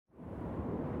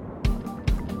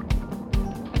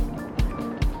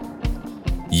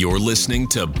You're listening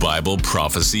to Bible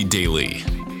Prophecy Daily,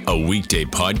 a weekday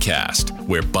podcast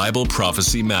where Bible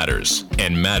prophecy matters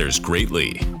and matters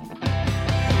greatly.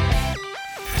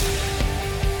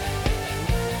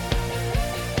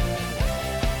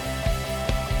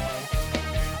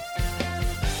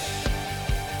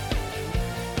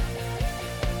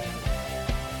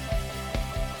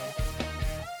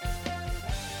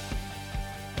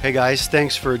 Hey guys,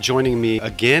 thanks for joining me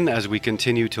again as we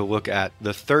continue to look at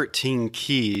the 13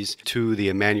 keys to the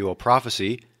Immanuel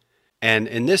prophecy. And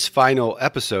in this final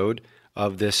episode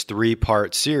of this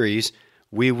 3-part series,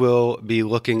 we will be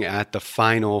looking at the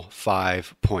final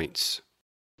 5 points.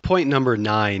 Point number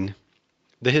 9.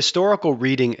 The historical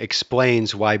reading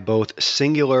explains why both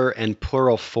singular and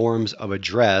plural forms of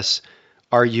address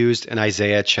are used in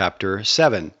Isaiah chapter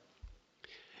 7.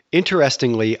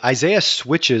 Interestingly, Isaiah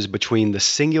switches between the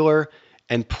singular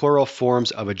and plural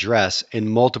forms of address in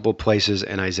multiple places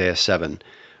in Isaiah 7.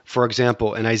 For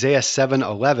example, in Isaiah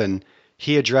 7:11,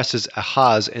 he addresses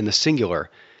Ahaz in the singular.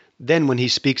 Then when he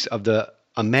speaks of the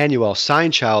Immanuel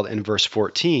sign child in verse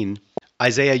 14,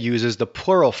 Isaiah uses the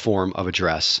plural form of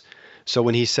address. So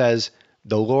when he says,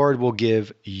 "The Lord will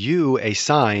give you a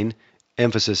sign,"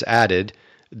 emphasis added,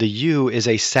 the you is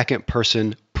a second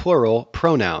person plural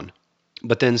pronoun.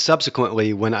 But then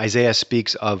subsequently, when Isaiah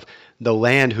speaks of the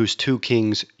land whose 2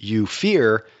 kings you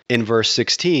fear, in verse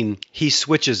 16, he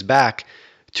switches back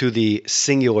to the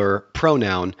singular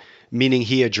pronoun, meaning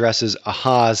he addresses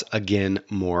Ahaz again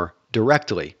more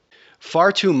directly.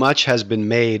 Far too much has been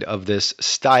made of this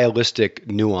stylistic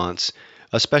nuance,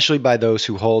 especially by those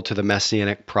who hold to the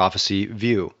messianic prophecy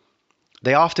view.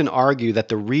 They often argue that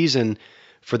the reason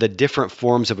for the different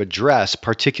forms of address,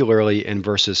 particularly in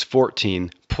verses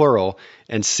 14, plural,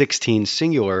 and 16,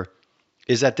 singular,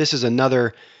 is that this is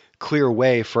another clear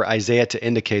way for Isaiah to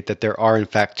indicate that there are in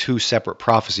fact 2 separate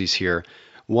prophecies here,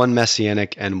 one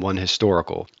messianic and one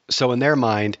historical. So in their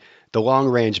mind, the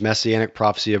long-range messianic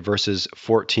prophecy of verses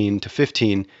 14 to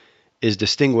 15 is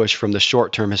distinguished from the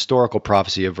short-term historical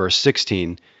prophecy of verse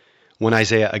 16, when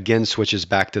Isaiah again switches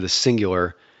back to the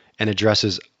singular and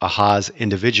addresses Ahaz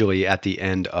individually at the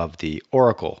end of the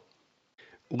oracle.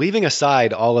 Leaving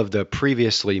aside all of the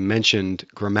previously mentioned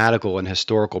grammatical and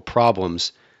historical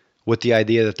problems with the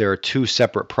idea that there are 2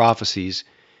 separate prophecies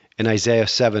in Isaiah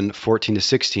 7:14 to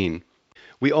 16,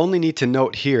 we only need to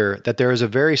note here that there is a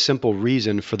very simple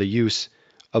reason for the use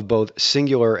of both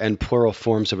singular and plural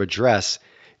forms of address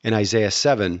in Isaiah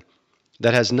 7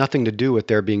 that has nothing to do with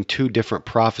there being 2 different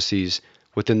prophecies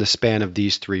within the span of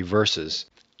these 3 verses.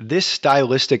 This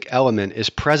stylistic element is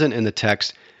present in the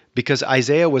text because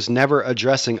Isaiah was never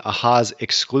addressing Ahaz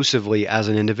exclusively as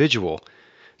an individual.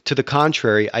 To the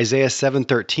contrary, Isaiah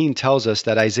 7:13 tells us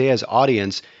that Isaiah's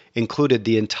audience included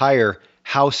the entire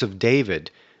house of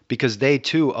David because they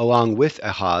too, along with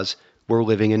Ahaz, were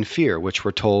living in fear, which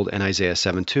we're told in Isaiah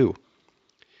 7:2.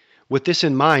 With this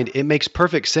in mind, it makes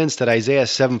perfect sense that Isaiah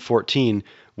 7:14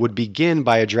 would begin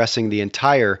by addressing the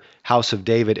entire house of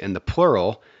David in the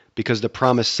plural, because the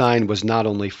promised sign was not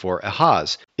only for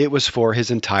Ahaz, it was for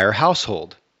his entire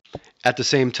household. At the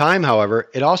same time, however,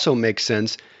 it also makes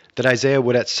sense that Isaiah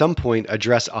would at some point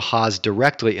address Ahaz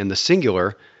directly in the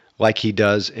singular, like he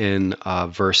does in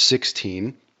verse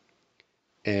 16,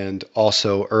 and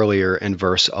also earlier in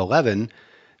verse 11,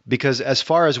 because as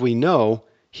far as we know,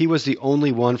 he was the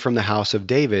only one from the house of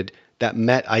David that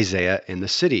met Isaiah in the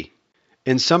city.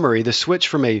 In summary, the switch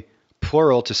from a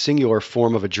plural to singular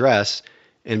form of address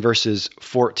in verses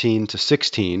 14 to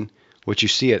 16, which you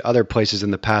see at other places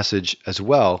in the passage as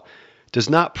well,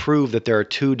 does not prove that there are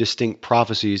 2 distinct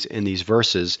prophecies in these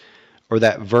verses, or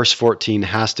that verse 14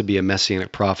 has to be a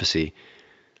messianic prophecy.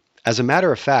 As a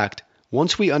matter of fact,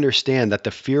 once we understand that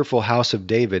the fearful house of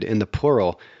David in the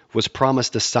plural was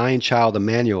promised the sign child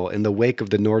Immanuel in the wake of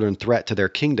the northern threat to their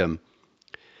kingdom,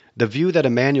 the view that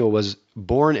Immanuel was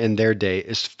born in their day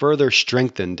is further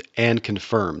strengthened and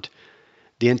confirmed.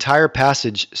 The entire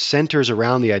passage centers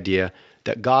around the idea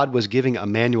that God was giving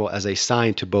Immanuel as a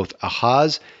sign to both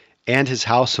Ahaz and his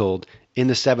household in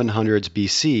the 700s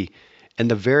BC,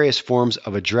 and the various forms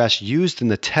of address used in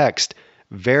the text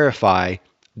verify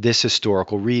this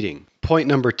historical reading. Point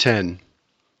number 10.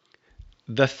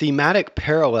 The thematic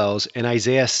parallels in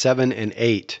Isaiah 7 and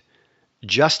 8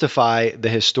 justify the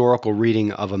historical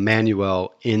reading of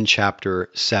Immanuel in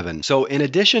chapter 7. So in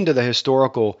addition to the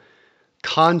historical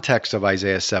context of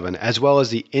Isaiah 7, as well as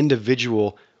the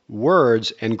individual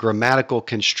words and grammatical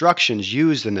constructions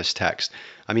used in this text.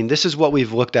 I mean, this is what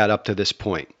we've looked at up to this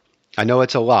point. I know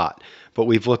it's a lot, but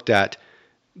we've looked at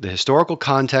the historical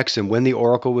context and when the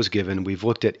oracle was given. We've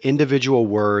looked at individual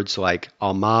words like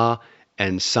alma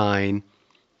and sign.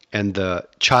 and the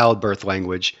childbirth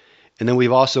language. And then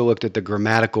we've also looked at the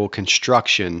grammatical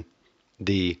construction,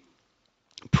 the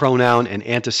pronoun and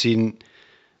antecedent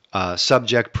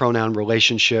subject pronoun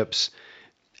relationships,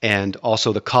 and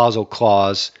also the causal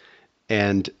clause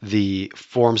and the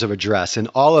forms of address. And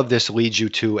all of this leads you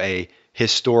to a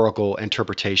historical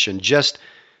interpretation just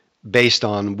based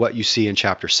on what you see in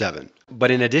chapter 7.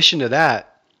 But in addition to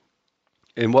that,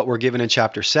 in what we're given in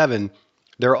chapter 7,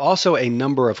 there are also a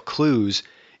number of clues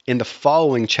in the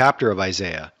following chapter of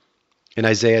Isaiah, in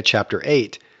Isaiah chapter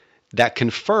 8, that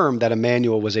confirm that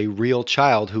Immanuel was a real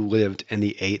child who lived in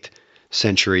the 8th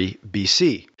century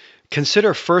BC.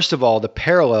 Consider first of all the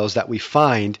parallels that we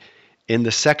find in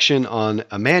the section on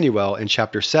Immanuel in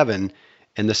chapter 7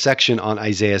 and the section on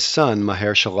Isaiah's son,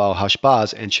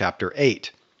 Maher-shalal-hash-baz, in chapter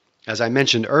 8. As I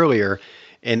mentioned earlier,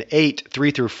 in 8,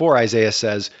 3 through 4, Isaiah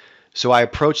says, "So I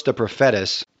approached the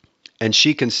prophetess, and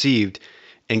she conceived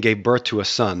and gave birth to a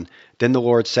son. Then the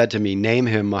Lord said to me, name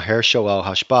him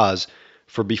Maher-shalal-hash-baz,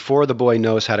 for before the boy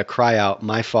knows how to cry out,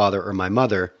 my father or my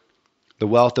mother, the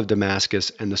wealth of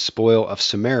Damascus and the spoil of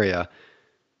Samaria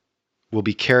will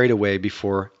be carried away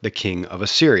before the king of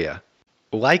Assyria."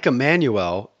 Like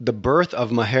Immanuel, the birth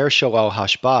of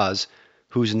Maher-shalal-hash-baz,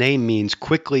 whose name means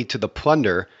quickly to the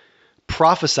plunder,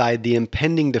 prophesied the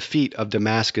impending defeat of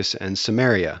Damascus and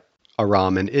Samaria,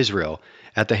 Aram and Israel,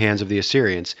 at the hands of the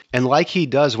Assyrians. And like he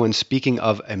does when speaking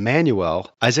of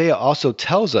Immanuel, Isaiah also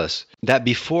tells us that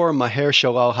before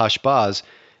Maher-shalal-hash-baz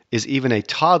is even a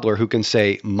toddler who can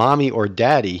say mommy or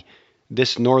daddy,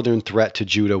 this northern threat to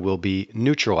Judah will be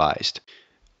neutralized.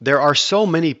 There are so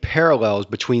many parallels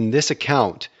between this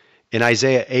account in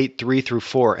Isaiah 8, 3 through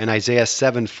 4 and Isaiah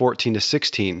 7, 14 to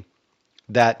 16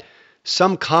 that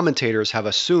some commentators have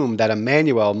assumed that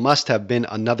Immanuel must have been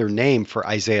another name for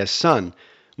Isaiah's son,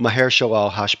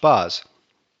 Maher-shalal-hash-baz.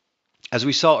 As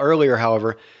we saw earlier,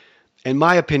 however, in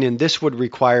my opinion, this would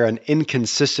require an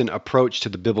inconsistent approach to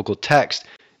the biblical text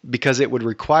because it would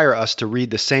require us to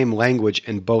read the same language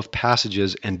in both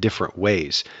passages in different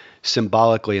ways,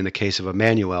 symbolically in the case of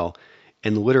Immanuel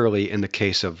and literally in the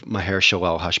case of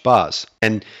Maher-shalal-hash-baz.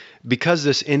 And because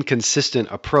this inconsistent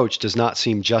approach does not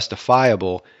seem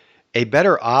justifiable, a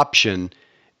better option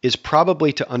is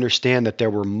probably to understand that there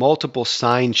were multiple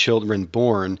sign children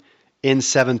born in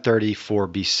 734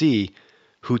 BC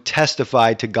who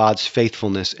testified to God's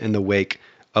faithfulness in the wake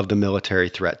of the military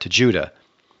threat to Judah.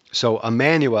 So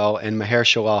Immanuel and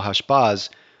Maher-shalal-hash-baz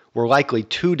were likely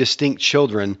two distinct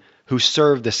children who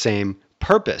served the same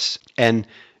purpose. And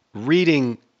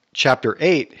reading chapter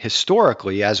 8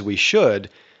 historically, as we should,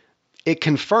 it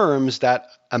confirms that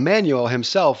Immanuel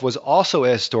himself was also a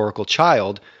historical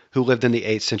child who lived in the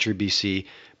 8th century BC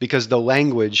because the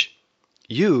language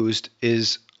used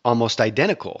is almost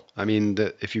identical. I mean,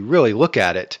 if you really look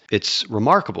at it, it's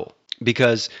remarkable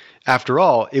because, after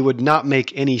all, it would not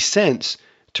make any sense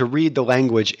to read the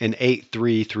language in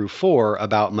 8:3 through 4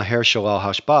 about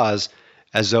Maher-shalal-hash-baz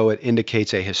as though it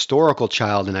indicates a historical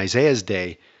child in Isaiah's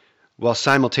day, while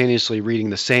simultaneously reading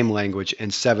the same language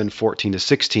in 7:14 to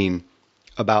 16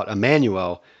 about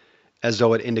Immanuel as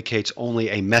though it indicates only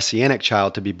a messianic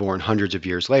child to be born hundreds of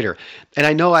years later. And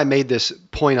I know I made this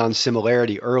point on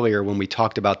similarity earlier when we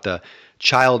talked about the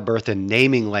childbirth and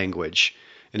naming language.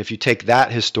 And if you take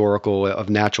that historical of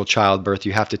natural childbirth,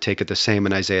 you have to take it the same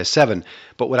in Isaiah 7.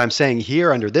 But what I'm saying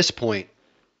here under this point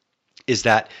is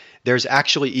that there's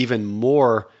actually even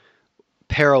more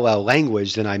parallel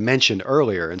language than I mentioned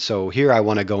earlier. And so here I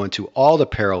want to go into all the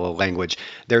parallel language.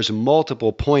 There's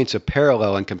multiple points of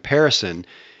parallel and comparison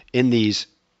in these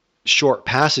short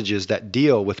passages that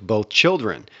deal with both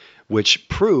children, which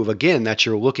prove, again, that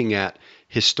you're looking at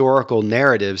historical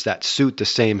narratives that suit the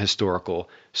same historical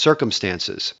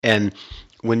circumstances. And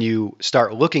when you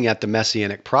start looking at the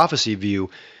messianic prophecy view,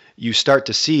 you start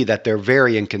to see that they're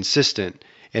very inconsistent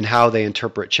in how they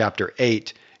interpret chapter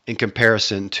 8 in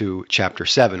comparison to chapter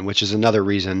 7, which is another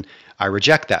reason I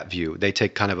reject that view. They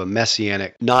take kind of a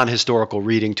messianic, non-historical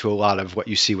reading to a lot of what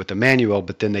you see with Immanuel,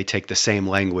 but then they take the same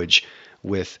language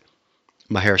with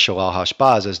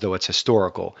Maher-shalal-hash-baz as though it's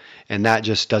historical. And that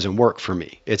just doesn't work for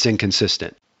me. It's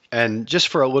inconsistent. And just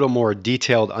for a little more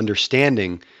detailed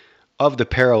understanding of the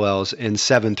parallels in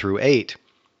 7 through 8,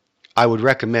 I would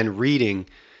recommend reading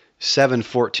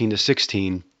 7:14 to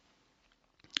 16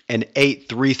 and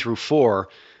 8:3 through 4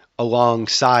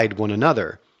 alongside one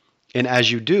another. And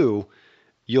as you do,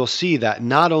 you'll see that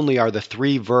not only are the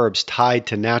three verbs tied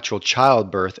to natural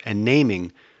childbirth and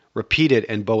naming repeated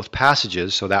in both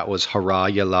passages, so that was hara,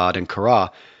 yalad, and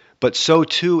kara, but so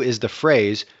too is the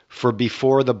phrase, for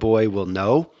before the boy will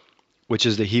know, which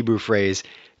is the Hebrew phrase,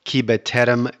 ki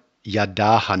beterem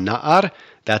yada hana'ar,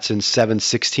 that's in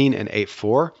 7:16 and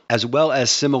 8:4, as well as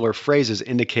similar phrases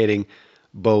indicating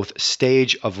both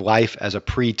stage of life as a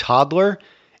pre-toddler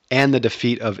and the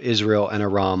defeat of Israel and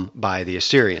Aram by the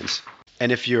Assyrians.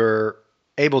 And if you're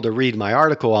able to read my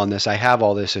article on this, I have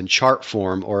all this in chart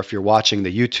form, or if you're watching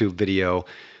the YouTube video,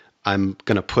 I'm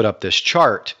going to put up this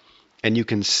chart, and you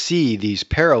can see these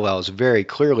parallels very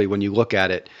clearly when you look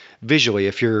at it visually.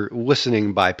 If you're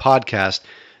listening by podcast,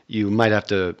 you might have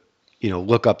to,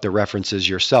 look up the references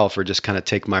yourself or just kind of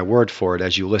take my word for it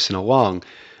as you listen along.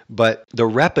 But the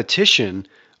repetition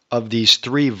of these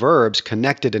three verbs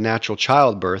connected to natural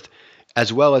childbirth,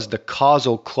 as well as the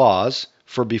causal clause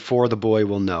for before the boy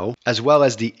will know, as well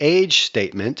as the age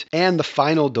statement and the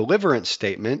final deliverance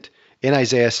statement in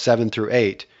Isaiah 7 through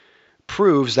 8,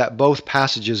 proves that both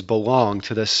passages belong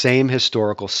to the same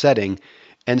historical setting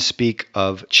and speak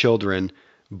of children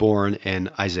born in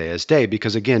Isaiah's day.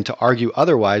 Because again, to argue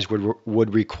otherwise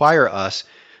would require us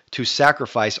to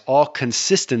sacrifice all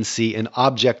consistency and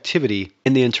objectivity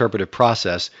in the interpretive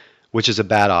process, which is a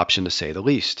bad option to say the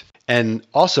least. And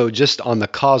also, just on the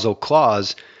causal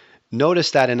clause,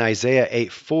 notice that in Isaiah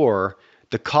 8:4,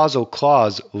 the causal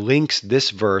clause links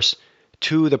this verse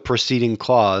to the preceding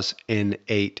clause in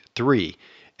 8:3.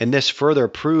 And this further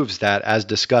proves that, as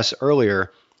discussed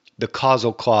earlier, the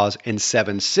causal clause in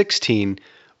 7:16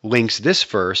 links this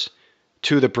verse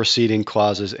to the preceding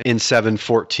clauses in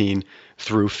 7:14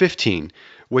 through 15,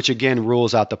 which again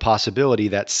rules out the possibility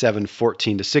that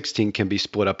 7:14 to 16 can be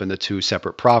split up into two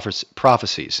separate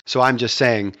prophecies. So I'm just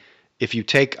saying, if you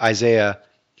take Isaiah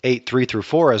 8:3 through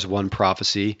 4 as one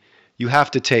prophecy, you have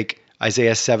to take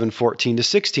Isaiah 7:14 to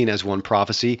 16 as one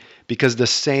prophecy, because the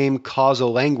same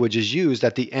causal language is used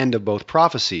at the end of both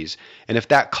prophecies. And if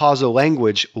that causal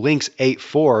language links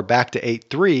 8:4 back to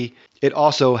 8:3, it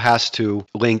also has to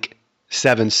link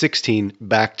 7:16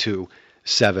 back to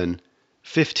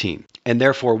 7:15. And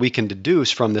therefore, we can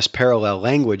deduce from this parallel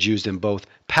language used in both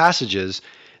passages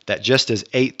that just as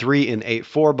 8:3 and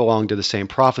 8:4 belong to the same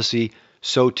prophecy,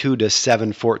 so too does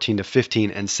 7:14 to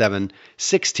 15 and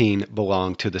 7:16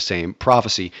 belong to the same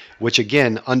prophecy, which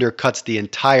again undercuts the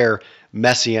entire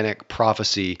messianic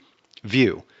prophecy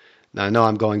view. Now, I know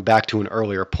I'm going back to an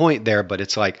earlier point there, but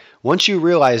it's like, once you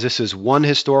realize this is one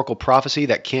historical prophecy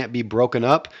that can't be broken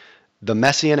up, the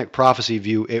messianic prophecy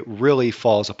view, it really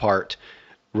falls apart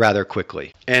rather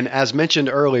quickly. And as mentioned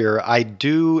earlier, I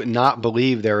do not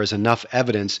believe there is enough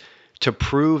evidence to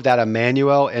prove that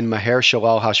Immanuel and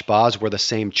Maher-Shalal-Hash-Baz were the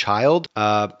same child.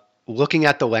 Looking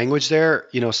at the language there,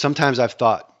 sometimes I've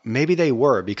thought maybe they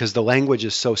were, because the language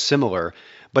is so similar.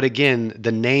 But again,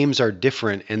 the names are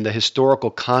different in the historical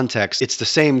context. It's the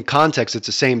same context, it's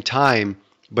the same time,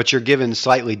 but you're given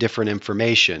slightly different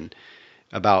information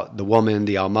about the woman,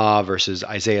 the alma, versus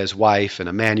Isaiah's wife, and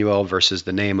Immanuel versus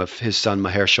the name of his son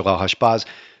Maher-Shalal-Hash-Baz.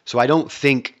 So I don't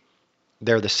think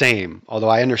they're the same, although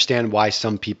I understand why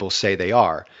some people say they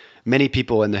are. Many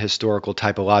people in the historical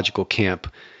typological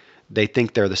camp, they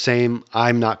think they're the same.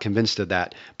 I'm not convinced of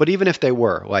that. But even if they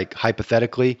were, like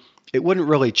hypothetically, it wouldn't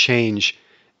really change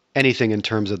anything in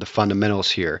terms of the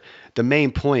fundamentals here. The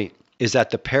main point is that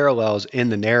the parallels in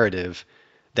the narrative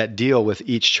that deal with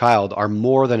each child are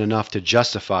more than enough to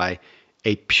justify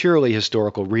a purely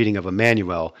historical reading of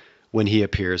Immanuel when he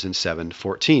appears in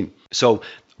 7:14. So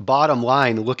bottom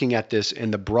line, looking at this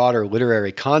in the broader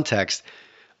literary context,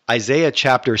 Isaiah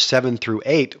chapters 7 through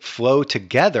 8 flow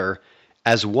together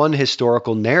as one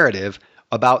historical narrative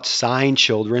about sign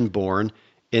children born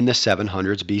in the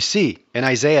 700s BC. In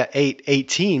Isaiah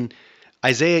 8:18,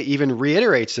 Isaiah even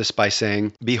reiterates this by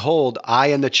saying, "Behold, I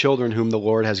and the children whom the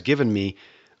Lord has given me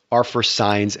are for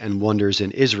signs and wonders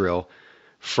in Israel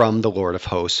from the Lord of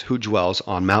hosts who dwells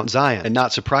on Mount Zion." And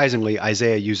not surprisingly,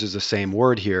 Isaiah uses the same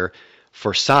word here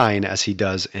for sign as he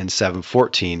does in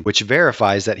 7:14, which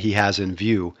verifies that he has in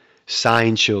view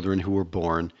sign children who were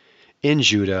born in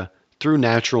Judah through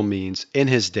natural means in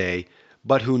his day,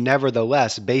 but who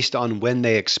nevertheless, based on when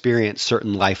they experienced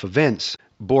certain life events,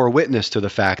 bore witness to the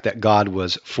fact that God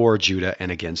was for Judah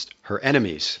and against her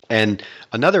enemies. And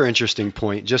another interesting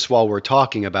point, just while we're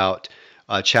talking about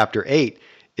chapter 8,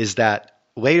 is that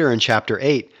later in chapter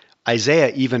 8,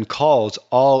 Isaiah even calls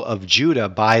all of Judah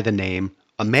by the name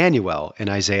Immanuel in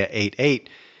Isaiah 8:8,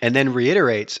 and then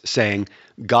reiterates saying,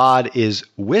 God is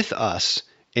with us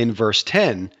in verse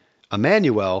 10,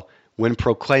 Immanuel, when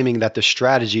proclaiming that the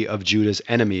strategy of Judah's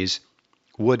enemies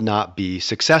would not be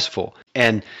successful.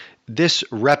 And this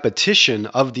repetition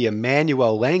of the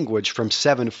Immanuel language from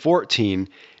 7:14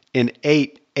 in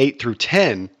 8 through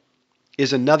 10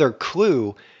 is another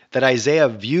clue that Isaiah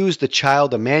views the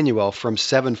child Immanuel from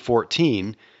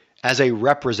 7:14 as a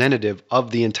representative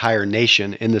of the entire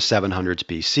nation in the 700s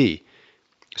BC.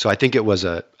 So I think it was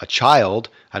a child.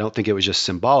 I don't think it was just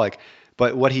symbolic.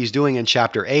 But what he's doing in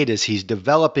chapter 8 is he's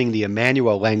developing the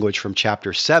Immanuel language from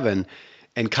chapter 7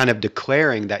 and kind of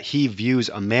declaring that he views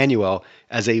Immanuel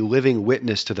as a living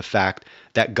witness to the fact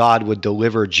that God would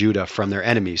deliver Judah from their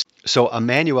enemies. So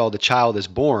Immanuel, the child, is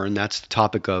born. That's the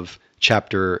topic of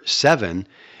chapter 7.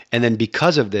 And then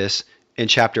because of this, in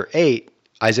chapter 8,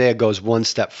 Isaiah goes one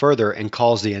step further and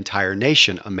calls the entire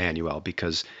nation Immanuel,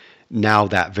 because now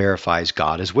that verifies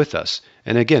God is with us.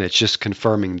 And again, it's just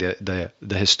confirming the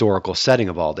historical setting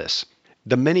of all this.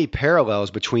 The many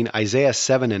parallels between Isaiah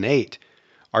 7 and 8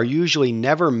 are usually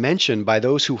never mentioned by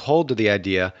those who hold to the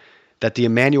idea that the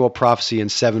Immanuel prophecy in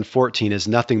 7:14 is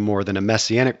nothing more than a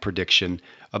messianic prediction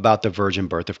about the virgin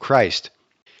birth of Christ.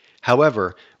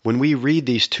 However, when we read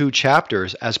these two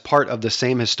chapters as part of the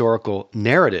same historical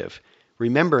narrative,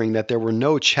 remembering that there were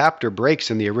no chapter breaks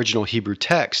in the original Hebrew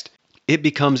text, it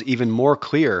becomes even more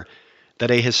clear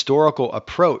that a historical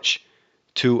approach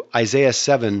to Isaiah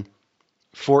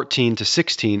 7:14 to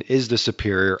 16 is the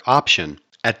superior option.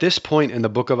 At this point in the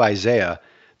book of Isaiah,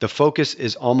 the focus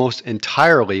is almost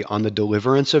entirely on the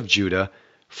deliverance of Judah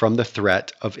from the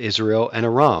threat of Israel and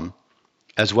Aram,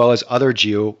 as well as other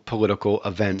geopolitical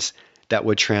events that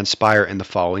would transpire in the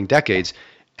following decades.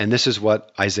 And this is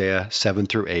what Isaiah 7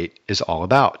 through 8 is all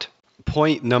about.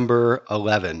 Point number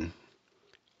 11.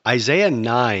 Isaiah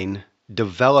 9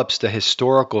 develops the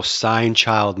historical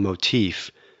sign-child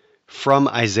motif from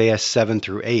Isaiah 7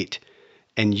 through 8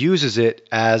 and uses it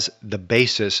as the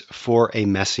basis for a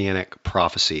messianic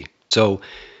prophecy. So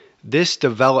this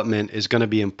development is going to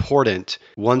be important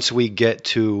once we get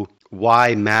to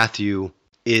why Matthew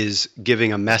is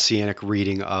giving a messianic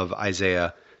reading of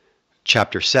Isaiah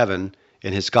chapter 7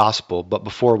 in his gospel. But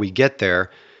before we get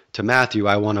there to Matthew,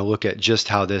 I want to look at just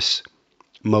how this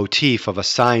motif of a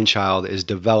sign child is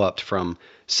developed from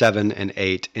 7 and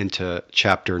 8 into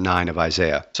chapter 9 of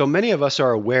Isaiah. So many of us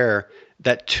are aware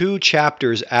that 2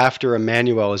 chapters after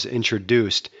Immanuel is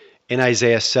introduced in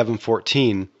Isaiah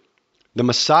 7:14, the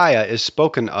Messiah is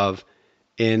spoken of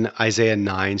in Isaiah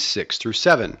 9:6 through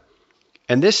 7.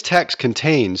 And this text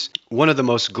contains one of the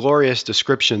most glorious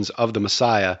descriptions of the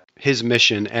Messiah, his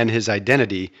mission, and his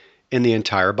identity in the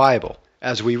entire Bible.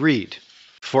 As we read,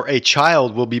 "For a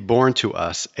child will be born to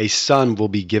us, a son will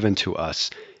be given to us,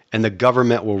 and the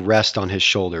government will rest on his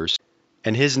shoulders.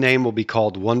 And his name will be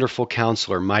called Wonderful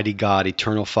Counselor, Mighty God,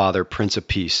 Eternal Father, Prince of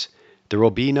Peace. There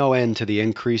will be no end to the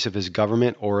increase of his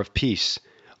government or of peace,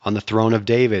 on the throne of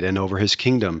David and over his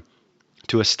kingdom,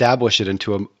 to establish it and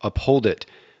to uphold it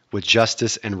with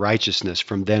justice and righteousness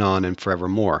from then on and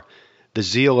forevermore. The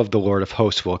zeal of the Lord of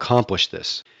hosts will accomplish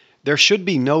this." There should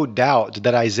be no doubt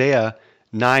that Isaiah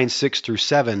 9:6 through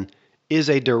 7 is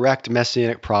a direct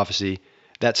messianic prophecy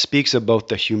that speaks of both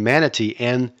the humanity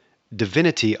and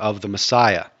divinity of the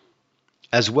Messiah,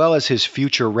 as well as his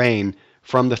future reign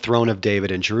from the throne of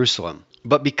David in Jerusalem.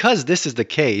 But because this is the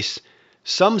case,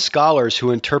 some scholars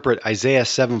who interpret Isaiah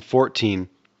 7:14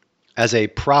 as a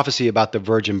prophecy about the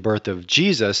virgin birth of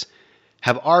Jesus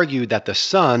have argued that the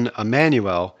Son,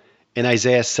 Immanuel, in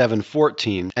Isaiah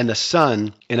 7:14 and the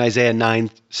Son in Isaiah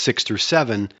 9:6 through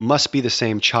 7 must be the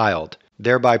same child,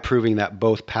 thereby proving that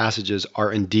both passages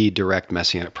are indeed direct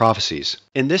messianic prophecies.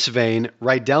 In this vein,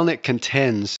 Rydelnik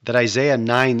contends that Isaiah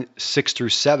 9:6 through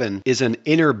 7 is an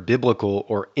interbiblical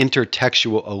or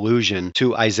intertextual allusion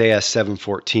to Isaiah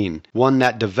 7:14, one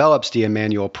that develops the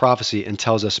Immanuel prophecy and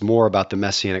tells us more about the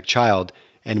messianic child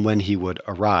and when he would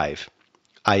arrive,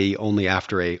 i.e. only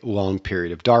after a long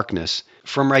period of darkness.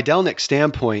 From Rydelnik's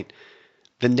standpoint,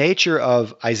 the nature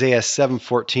of Isaiah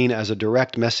 7:14 as a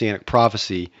direct messianic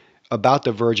prophecy about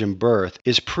the virgin birth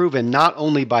is proven not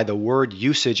only by the word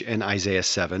usage in Isaiah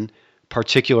 7,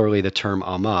 particularly the term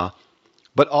alma,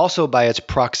 but also by its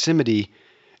proximity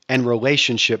and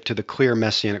relationship to the clear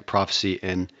messianic prophecy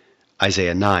in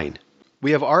Isaiah 9.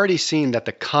 We have already seen that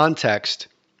the context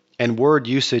and word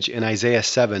usage in Isaiah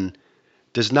 7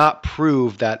 does not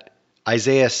prove that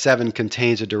Isaiah 7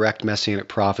 contains a direct messianic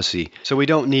prophecy, so we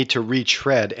don't need to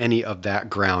retread any of that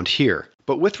ground here.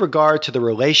 But with regard to the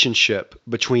relationship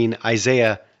between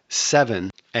Isaiah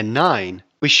 7 and 9,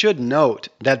 we should note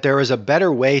that there is a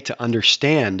better way to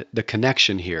understand the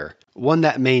connection here, one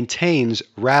that maintains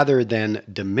rather than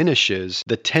diminishes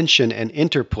the tension and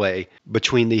interplay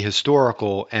between the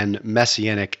historical and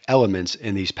messianic elements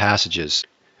in these passages.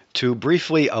 To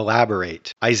briefly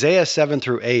elaborate, Isaiah 7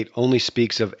 through 8 only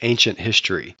speaks of ancient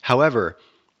history. However,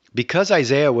 because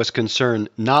Isaiah was concerned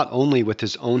not only with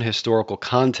his own historical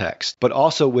context, but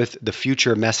also with the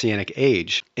future messianic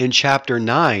age, in chapter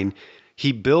 9,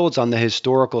 he builds on the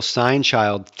historical sign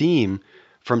child theme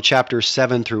from chapters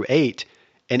 7 through 8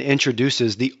 and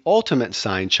introduces the ultimate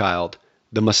sign child,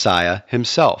 the Messiah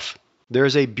himself. There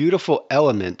is a beautiful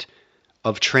element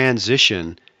of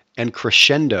transition and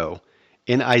crescendo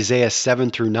in Isaiah 7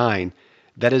 through 9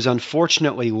 that is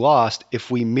unfortunately lost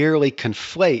if we merely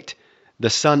conflate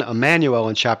the son Immanuel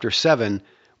in chapter 7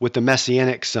 with the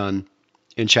messianic son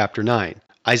in chapter 9.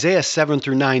 Isaiah 7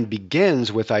 through 9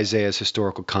 begins with Isaiah's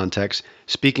historical context,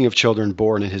 speaking of children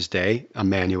born in his day,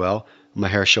 Immanuel,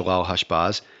 Maher Shalal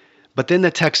Hashbaz, but then the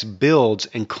text builds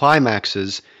and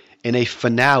climaxes in a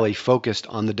finale focused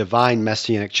on the divine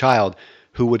messianic child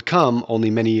who would come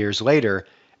only many years later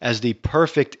as the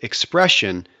perfect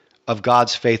expression of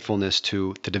God's faithfulness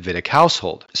to the Davidic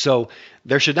household. So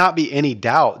there should not be any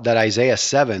doubt that Isaiah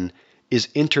 7 is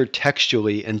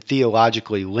intertextually and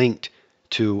theologically linked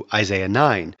to Isaiah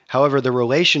 9. However, the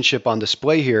relationship on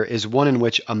display here is one in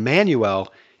which Immanuel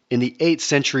in the 8th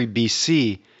century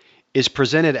BC is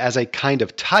presented as a kind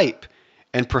of type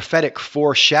and prophetic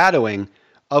foreshadowing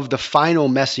of the final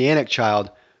messianic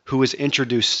child who is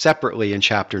introduced separately in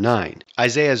chapter 9.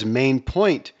 Isaiah's main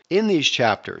point in these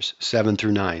chapters, 7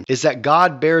 through 9, is that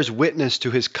God bears witness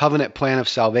to his covenant plan of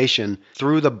salvation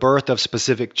through the birth of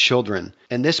specific children.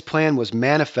 And this plan was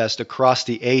manifest across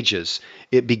the ages.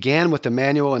 It began with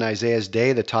Immanuel in Isaiah's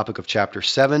day, the topic of chapter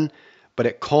 7, but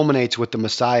it culminates with the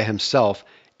Messiah himself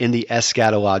in the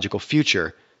eschatological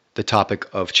future, the topic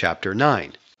of chapter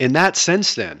 9. In that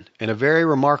sense, then, in a very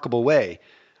remarkable way,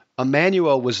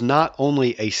 Immanuel was not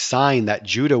only a sign that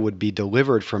Judah would be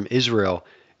delivered from Israel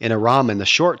in Aram in the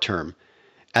short term.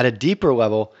 At a deeper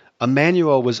level,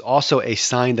 Immanuel was also a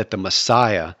sign that the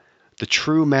Messiah, the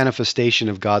true manifestation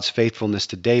of God's faithfulness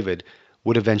to David,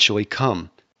 would eventually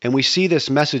come. And we see this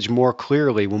message more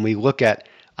clearly when we look at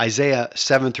Isaiah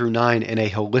 7 through 9 in a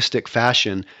holistic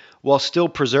fashion, while still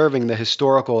preserving the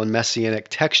historical and messianic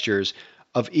textures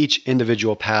of each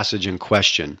individual passage in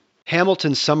question.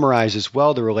 Hamilton summarizes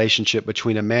well the relationship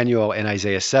between Immanuel in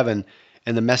Isaiah 7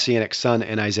 and the messianic son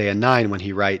in Isaiah 9 when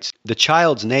he writes, "The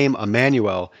child's name,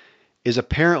 Immanuel, is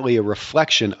apparently a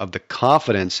reflection of the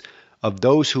confidence of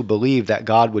those who believe that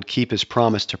God would keep his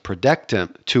promise to protect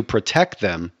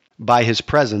them by his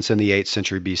presence in the 8th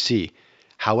century BC.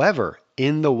 However,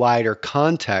 in the wider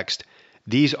context,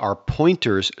 these are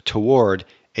pointers toward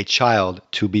a child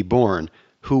to be born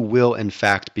who will in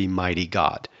fact be mighty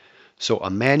God." So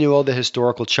Immanuel, the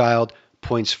historical child,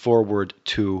 points forward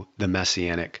to the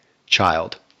messianic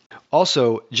child.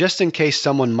 Also, just in case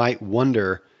someone might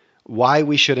wonder why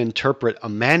we should interpret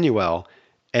Immanuel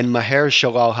and Maher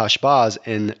Shalal Hashbaz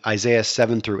in Isaiah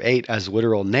 7 through 8 as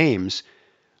literal names,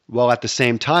 while at the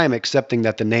same time accepting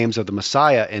that the names of the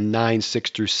Messiah in 9,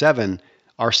 6 through 7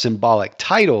 are symbolic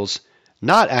titles,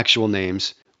 not actual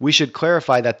names, we should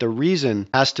clarify that the reason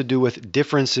has to do with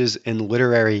differences in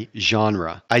literary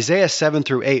genre. Isaiah 7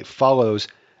 through 8 follows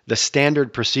the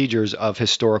standard procedures of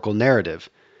historical narrative,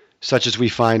 such as we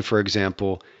find, for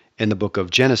example, in the book of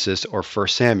Genesis or 1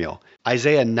 Samuel.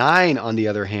 Isaiah 9, on the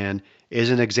other hand, is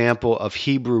an example of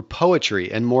Hebrew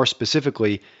poetry, and more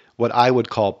specifically, what I would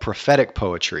call prophetic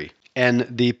poetry. And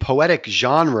the poetic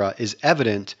genre is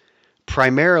evident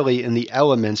primarily in the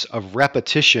elements of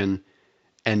repetition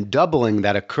and doubling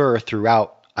that occur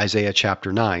throughout Isaiah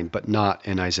chapter 9, but not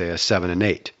in Isaiah 7 and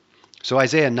 8. So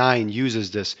Isaiah 9 uses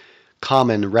this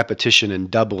common repetition and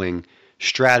doubling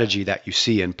strategy that you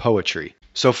see in poetry.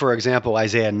 So for example,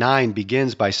 Isaiah 9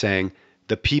 begins by saying,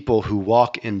 "The people who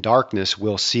walk in darkness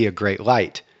will see a great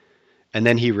light." And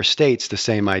then he restates the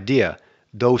same idea.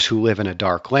 "Those who live in a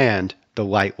dark land, the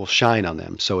light will shine on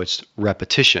them." So it's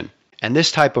repetition. And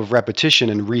this type of repetition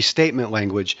and restatement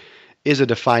language is a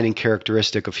defining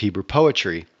characteristic of Hebrew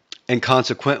poetry. And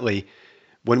consequently,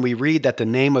 when we read that the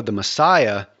name of the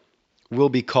Messiah will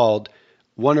be called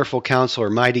Wonderful Counselor,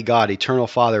 Mighty God, Eternal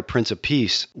Father, Prince of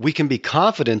Peace, we can be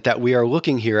confident that we are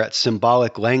looking here at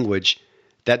symbolic language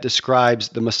that describes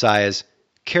the Messiah's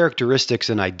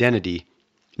characteristics and identity,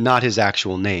 not his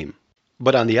actual name.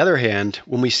 But on the other hand,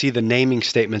 when we see the naming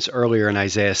statements earlier in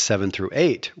Isaiah 7 through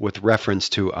 8 with reference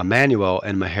to Immanuel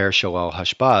and Maher Shalal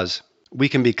Hashbaz, we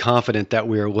can be confident that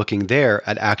we are looking there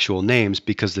at actual names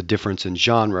because the difference in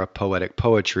genre, poetic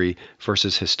poetry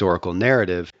versus historical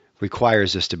narrative,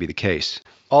 requires this to be the case.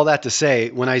 All that to say,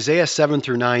 when Isaiah 7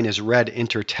 through 9 is read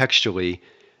intertextually,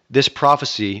 this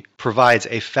prophecy provides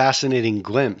a fascinating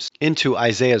glimpse into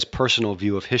Isaiah's personal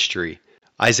view of history.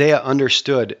 Isaiah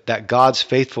understood that God's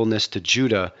faithfulness to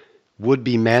Judah would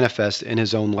be manifest in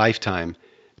his own lifetime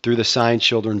through the sign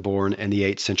children born in the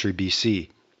 8th century BC.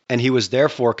 And he was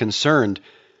therefore concerned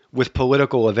with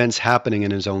political events happening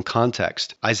in his own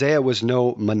context. Isaiah was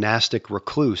no monastic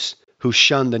recluse who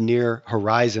shunned the near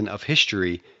horizon of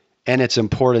history and its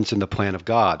importance in the plan of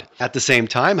God. At the same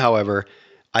time, however,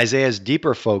 Isaiah's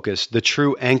deeper focus, the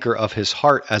true anchor of his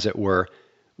heart, as it were,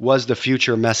 was the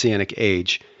future messianic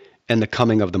age and the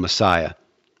coming of the Messiah.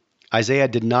 Isaiah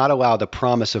did not allow the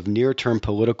promise of near-term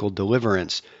political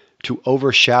deliverance to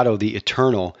overshadow the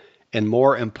eternal and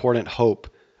more important hope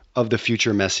of the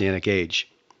future messianic age.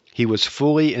 He was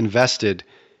fully invested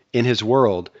in his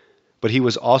world, but he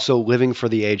was also living for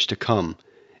the age to come.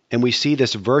 And we see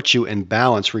this virtue and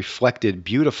balance reflected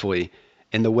beautifully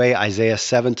in the way Isaiah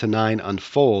 7-9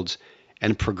 unfolds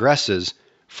and progresses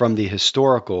from the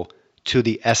historical to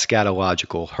the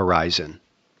eschatological horizon.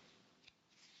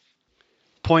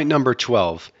 Point number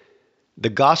 12. The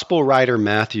Gospel writer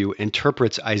Matthew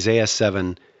interprets Isaiah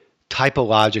 7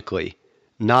 typologically,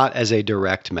 not as a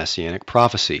direct messianic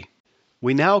prophecy.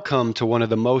 We now come to one of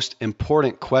the most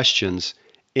important questions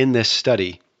in this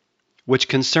study, which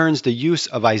concerns the use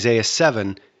of Isaiah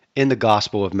 7 in the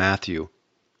Gospel of Matthew.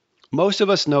 Most of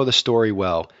us know the story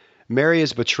well. Mary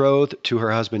is betrothed to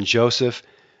her husband Joseph,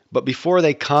 but before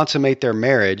they consummate their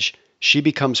marriage, she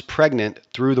becomes pregnant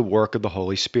through the work of the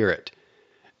Holy Spirit.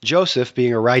 Joseph,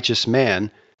 being a righteous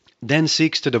man, then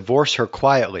seeks to divorce her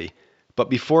quietly, but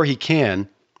before he can,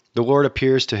 the Lord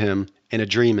appears to him in a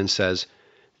dream and says,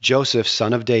 "Joseph,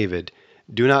 son of David,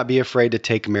 do not be afraid to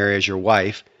take Mary as your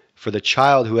wife, for the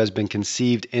child who has been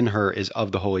conceived in her is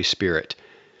of the Holy Spirit.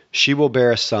 She will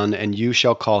bear a son, and you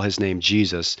shall call his name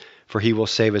Jesus, for he will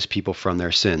save his people from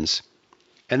their sins."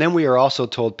 And then we are also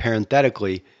told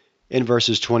parenthetically in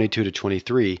verses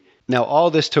 22-23, "Now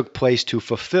all this took place to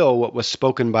fulfill what was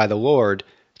spoken by the Lord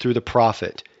through the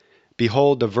prophet.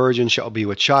 Behold, the virgin shall be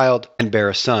with child and bear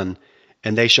a son,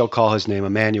 and they shall call his name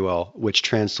Immanuel," which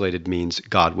translated means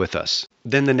God with us.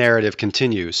 Then the narrative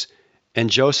continues, "And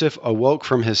Joseph awoke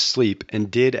from his sleep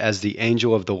and did as the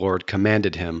angel of the Lord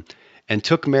commanded him, and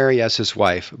took Mary as his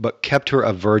wife, but kept her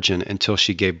a virgin until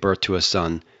she gave birth to a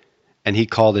son, and he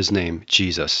called his name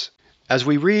Jesus." As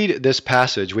we read this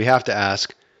passage, we have to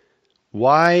ask,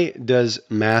 why does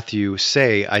Matthew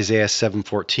say Isaiah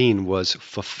 7:14 was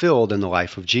fulfilled in the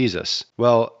life of Jesus?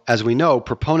 Well, as we know,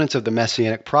 proponents of the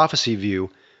messianic prophecy view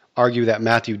argue that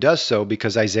Matthew does so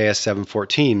because Isaiah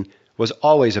 7:14 was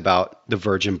always about the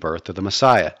virgin birth of the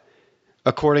Messiah.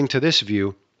 According to this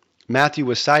view, Matthew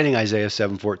was citing Isaiah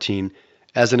 7:14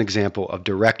 as an example of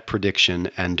direct prediction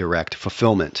and direct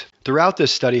fulfillment. Throughout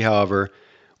this study, however,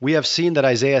 we have seen that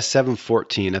Isaiah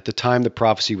 7:14, at the time the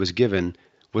prophecy was given,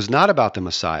 was not about the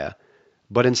Messiah,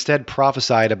 but instead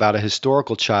prophesied about a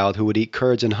historical child who would eat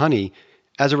curds and honey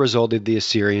as a result of the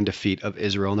Assyrian defeat of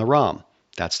Israel and Aram.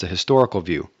 That's the historical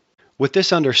view. With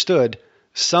this understood,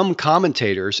 some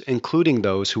commentators, including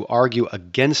those who argue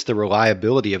against the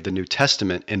reliability of the New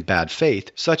Testament in bad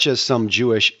faith, such as some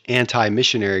Jewish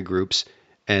anti-missionary groups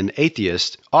and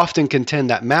atheists, often contend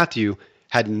that Matthew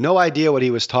had no idea what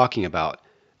he was talking about,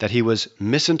 that he was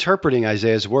misinterpreting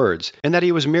Isaiah's words, and that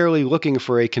he was merely looking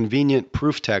for a convenient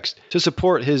proof text to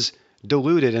support his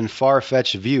deluded and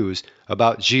far-fetched views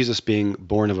about Jesus being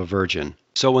born of a virgin.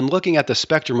 So when looking at the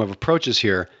spectrum of approaches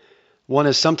here, one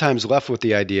is sometimes left with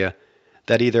the idea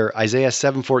that either Isaiah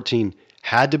 7:14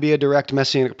 had to be a direct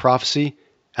messianic prophecy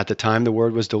at the time the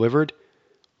word was delivered,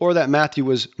 or that Matthew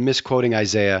was misquoting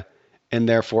Isaiah and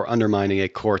therefore undermining a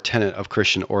core tenet of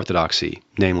Christian orthodoxy,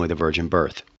 namely the virgin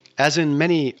birth. As in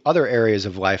many other areas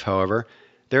of life, however,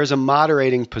 there is a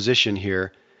moderating position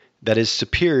here that is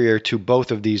superior to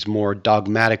both of these more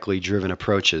dogmatically driven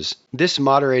approaches. This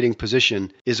moderating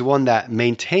position is one that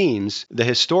maintains the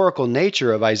historical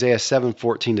nature of Isaiah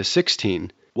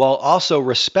 7:14-16, while also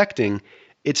respecting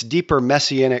its deeper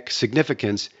messianic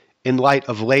significance in light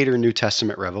of later New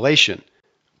Testament revelation.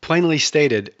 Plainly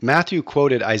stated, Matthew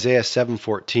quoted Isaiah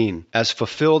 7:14 as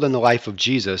fulfilled in the life of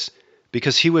Jesus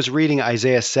because he was reading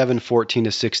Isaiah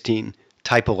 7:14-16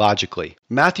 typologically.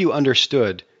 Matthew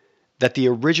understood that the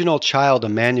original child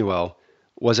Immanuel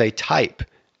was a type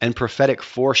and prophetic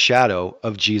foreshadow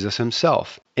of Jesus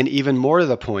himself. And even more to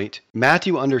the point,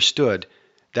 Matthew understood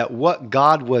that what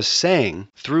God was saying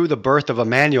through the birth of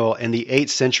Immanuel in the 8th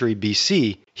century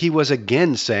BC, he was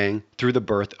again saying through the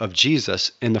birth of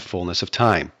Jesus in the fullness of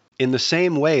time. In the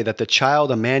same way that the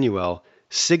child Immanuel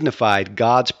signified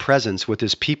God's presence with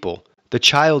his people, the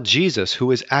child Jesus,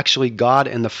 who is actually God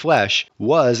in the flesh,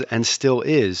 was and still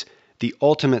is the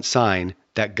ultimate sign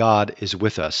that God is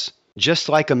with us. Just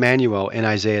like Immanuel in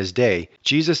Isaiah's day,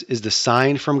 Jesus is the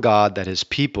sign from God that his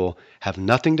people have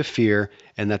nothing to fear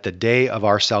and that the day of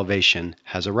our salvation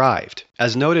has arrived.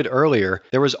 As noted earlier,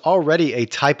 there was already a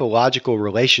typological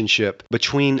relationship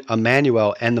between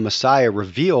Immanuel and the Messiah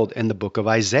revealed in the book of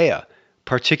Isaiah,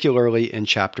 particularly in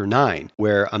chapter 9,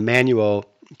 where Immanuel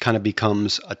kind of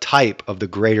becomes a type of the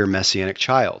greater messianic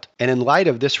child. And in light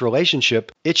of this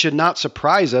relationship, it should not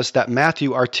surprise us that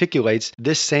Matthew articulates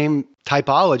this same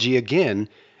typology again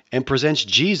and presents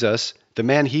Jesus, the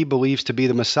man he believes to be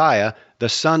the Messiah, the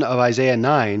son of Isaiah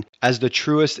 9, as the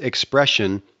truest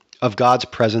expression of God's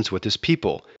presence with his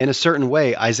people. In a certain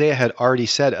way, Isaiah had already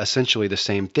said essentially the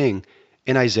same thing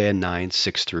in Isaiah 9,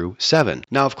 6 through 7.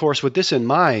 Now, of course, with this in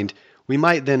mind, we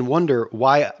might then wonder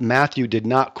why Matthew did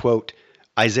not quote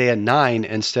Isaiah 9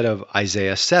 instead of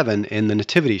Isaiah 7 in the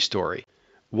Nativity story.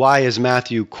 Why is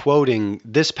Matthew quoting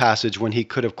this passage when he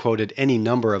could have quoted any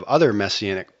number of other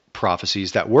messianic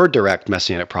prophecies that were direct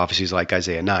messianic prophecies like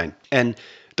Isaiah 9? And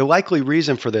the likely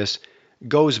reason for this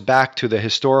goes back to the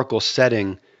historical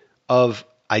setting of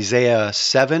Isaiah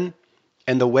 7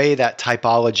 and the way that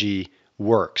typology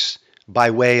works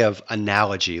by way of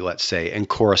analogy, let's say, and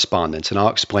correspondence. And I'll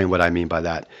explain what I mean by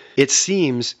that. It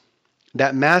seems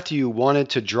that Matthew wanted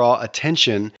to draw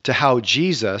attention to how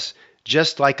Jesus,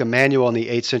 just like Immanuel in the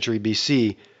 8th century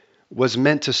BC, was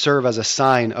meant to serve as a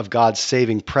sign of God's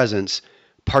saving presence,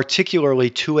 particularly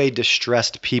to a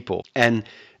distressed people. And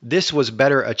this was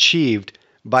better achieved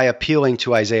by appealing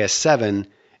to Isaiah 7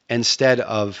 instead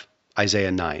of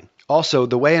Isaiah 9. Also,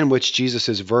 the way in which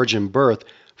Jesus' virgin birth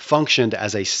functioned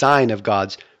as a sign of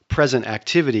God's present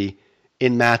activity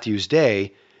in Matthew's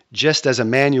day, just as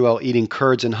Immanuel eating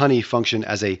curds and honey functioned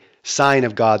as a sign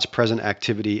of God's present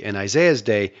activity in Isaiah's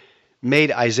day, made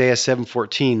Isaiah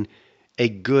 7:14 a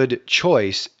good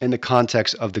choice in the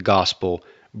context of the gospel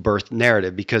birth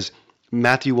narrative, because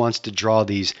Matthew wants to draw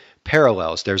these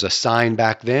parallels. There's a sign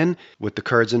back then with the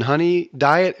curds and honey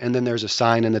diet, and then there's a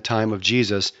sign in the time of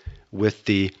Jesus with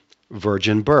the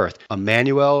virgin birth.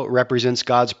 Immanuel represents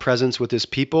God's presence with his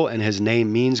people, and his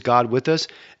name means God with us,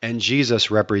 and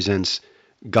Jesus represents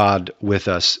God with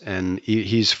us, and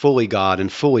he's fully God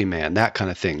and fully man, that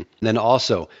kind of thing. And then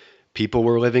also, people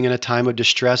were living in a time of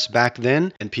distress back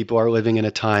then, and people are living in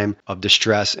a time of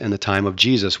distress in the time of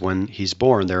Jesus when he's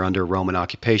born. They're under Roman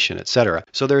occupation, etc.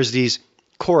 So there's these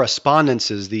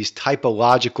correspondences, these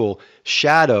typological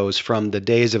shadows from the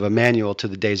days of Immanuel to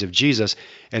the days of Jesus,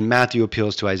 and Matthew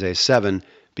appeals to Isaiah 7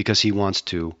 because he wants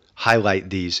to highlight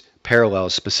these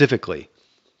parallels specifically.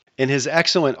 In his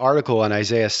excellent article on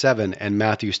Isaiah 7 and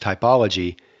Matthew's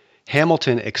typology,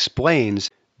 Hamilton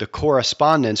explains the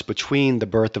correspondence between the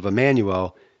birth of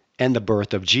Immanuel and the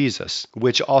birth of Jesus,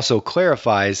 which also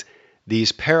clarifies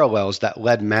these parallels that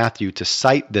led Matthew to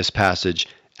cite this passage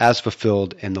as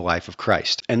fulfilled in the life of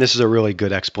Christ. And this is a really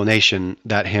good explanation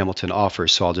that Hamilton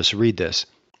offers, so I'll just read this.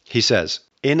 He says,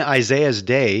 "In Isaiah's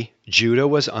day, Judah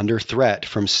was under threat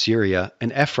from Syria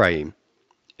and Ephraim.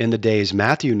 In the days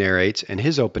Matthew narrates in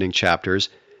his opening chapters,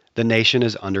 the nation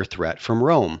is under threat from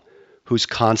Rome, whose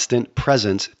constant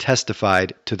presence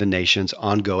testified to the nation's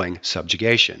ongoing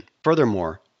subjugation.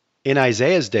 Furthermore, in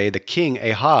Isaiah's day, the king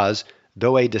Ahaz,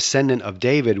 though a descendant of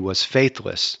David, was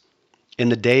faithless. In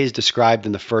the days described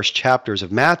in the first chapters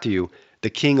of Matthew, the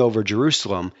king over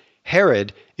Jerusalem,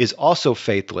 Herod, is also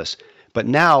faithless, but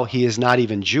now he is not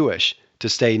even Jewish, to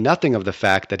say nothing of the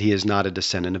fact that he is not a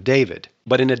descendant of David.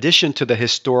 But in addition to the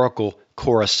historical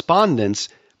correspondence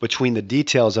between the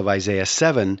details of Isaiah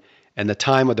 7 and the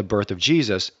time of the birth of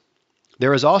Jesus,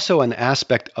 there is also an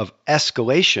aspect of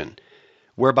escalation,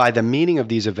 whereby the meaning of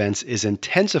these events is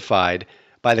intensified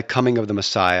by the coming of the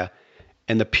Messiah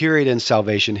and the period in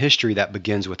salvation history that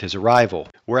begins with his arrival.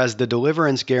 Whereas the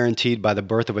deliverance guaranteed by the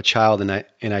birth of a child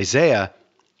in Isaiah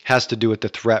has to do with the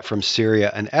threat from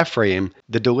Syria and Ephraim,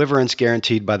 the deliverance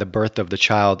guaranteed by the birth of the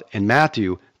child in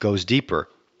Matthew goes deeper.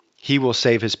 He will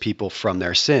save his people from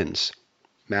their sins.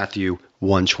 Matthew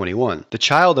 1:21. The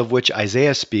child of which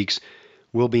Isaiah speaks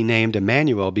will be named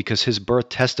Immanuel because his birth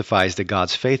testifies to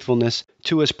God's faithfulness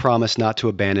to his promise not to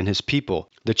abandon his people.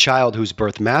 The child whose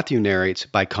birth Matthew narrates,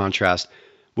 by contrast,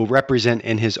 will represent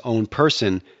in his own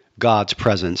person God's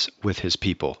presence with his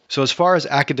people. So as far as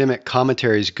academic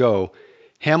commentaries go,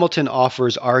 Hamilton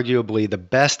offers arguably the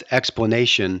best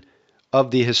explanation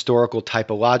of the historical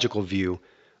typological view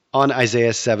on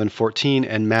Isaiah 7:14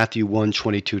 and Matthew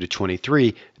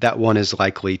 1:22-23 that one is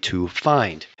likely to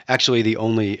find. Actually, the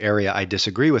only area I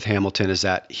disagree with Hamilton is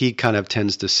that he kind of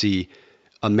tends to see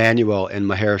Immanuel and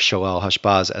Maher Shalal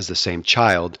Hashbaz as the same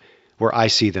child, where I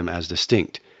see them as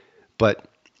distinct. But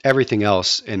everything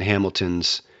else in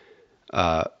Hamilton's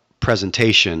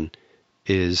presentation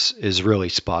is really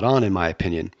spot on, in my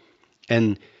opinion.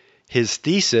 And his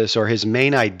thesis, or his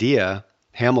main idea,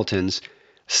 Hamilton's,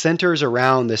 centers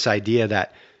around this idea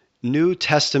that New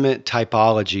Testament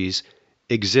typologies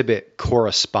exhibit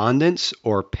correspondence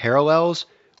or parallels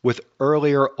with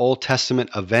earlier Old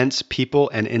Testament events, people,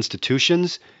 and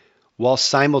institutions, while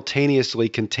simultaneously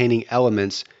containing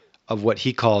elements of what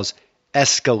he calls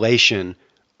escalation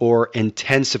or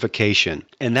intensification.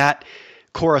 And that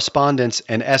correspondence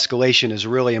and escalation is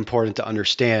really important to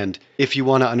understand if you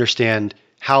want to understand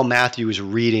how Matthew is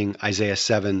reading Isaiah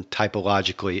 7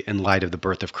 typologically in light of the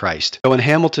birth of Christ. So in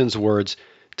Hamilton's words,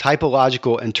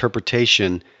 typological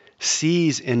interpretation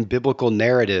sees in biblical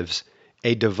narratives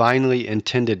a divinely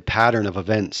intended pattern of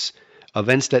events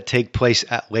that take place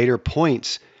at later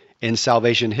points in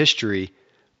salvation history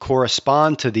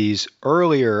correspond to these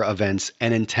earlier events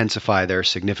and intensify their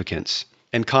significance.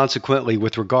 And consequently,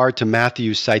 with regard to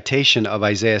Matthew's citation of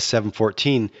Isaiah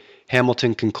 7:14,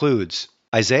 Hamilton concludes,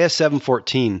 Isaiah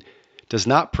 7:14 does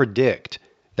not predict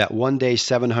that one day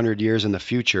 700 years in the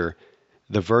future,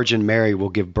 the Virgin Mary will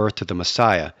give birth to the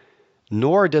Messiah,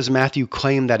 nor does Matthew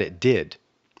claim that it did.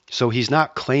 So he's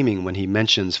not claiming when he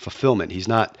mentions fulfillment. He's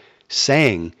not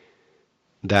saying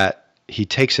that he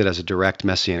takes it as a direct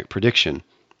messianic prediction.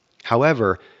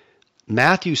 However,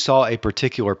 Matthew saw a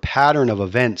particular pattern of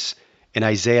events in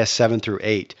Isaiah 7 through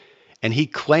 8, and he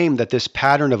claimed that this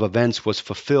pattern of events was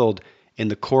fulfilled in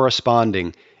the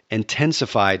corresponding,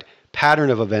 intensified pattern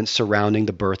of events surrounding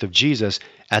the birth of Jesus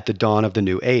at the dawn of the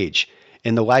new age.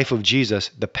 In the life of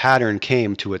Jesus, the pattern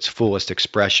came to its fullest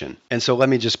expression. And so let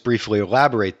me just briefly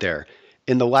elaborate there.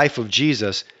 In the life of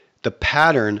Jesus, the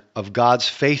pattern of God's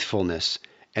faithfulness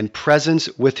and presence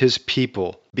with his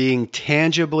people being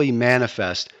tangibly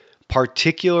manifest,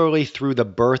 particularly through the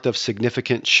birth of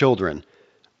significant children,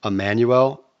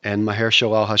 Immanuel and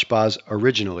Maher-Shalal-Hashbaz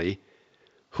originally,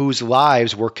 whose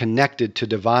lives were connected to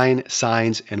divine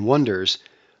signs and wonders,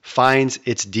 finds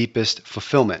its deepest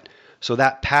fulfillment. So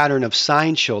that pattern of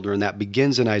sign children that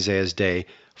begins in Isaiah's day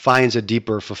finds a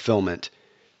deeper fulfillment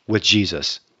with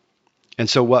Jesus. And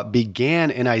so what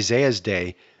began in Isaiah's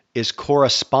day is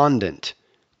correspondent,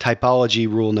 typology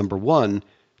rule number 1,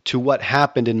 to what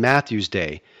happened in Matthew's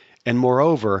day. And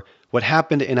moreover, what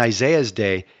happened in Isaiah's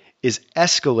day is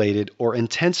escalated or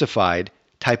intensified,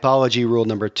 typology rule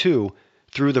number 2,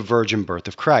 through the virgin birth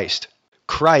of Christ.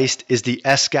 Christ is the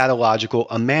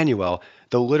eschatological Immanuel,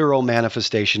 the literal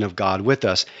manifestation of God with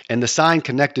us. And the sign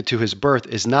connected to his birth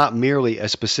is not merely a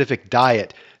specific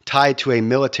diet tied to a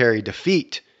military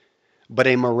defeat, but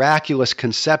a miraculous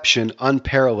conception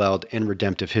unparalleled in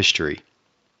redemptive history.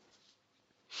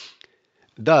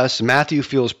 Thus, Matthew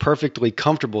feels perfectly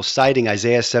comfortable citing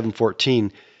Isaiah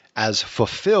 7:14 as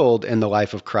fulfilled in the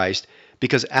life of Christ,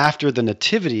 because after the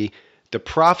Nativity, the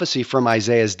prophecy from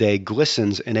Isaiah's day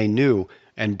glistens in a new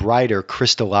and brighter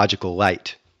Christological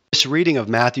light. This reading of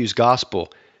Matthew's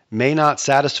Gospel may not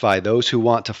satisfy those who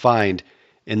want to find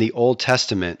in the Old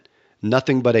Testament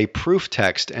nothing but a proof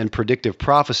text and predictive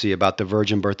prophecy about the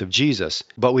virgin birth of Jesus,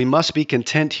 but we must be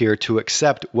content here to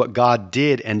accept what God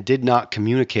did and did not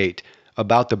communicate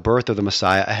about the birth of the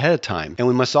Messiah ahead of time. And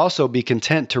we must also be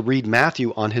content to read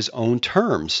Matthew on his own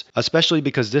terms, especially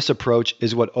because this approach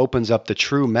is what opens up the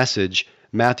true message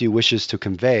Matthew wishes to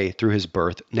convey through his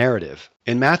birth narrative.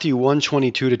 In Matthew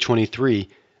 1:22-23,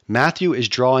 Matthew is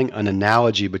drawing an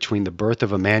analogy between the birth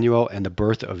of Immanuel and the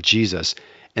birth of Jesus,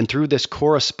 and through this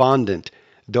correspondent,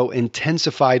 though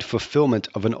intensified fulfillment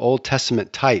of an Old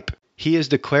Testament type, he is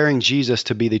declaring Jesus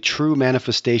to be the true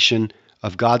manifestation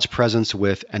of God's presence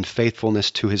with and faithfulness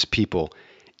to his people,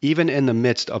 even in the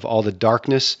midst of all the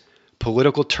darkness,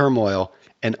 political turmoil,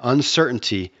 and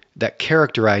uncertainty that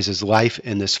characterizes life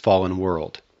in this fallen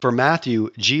world. For Matthew,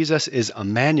 Jesus is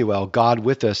Immanuel, God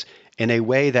with us, in a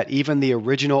way that even the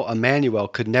original Immanuel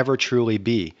could never truly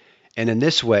be. And in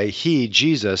this way, he,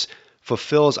 Jesus,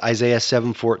 fulfills Isaiah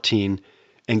 7:14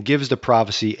 and gives the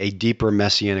prophecy a deeper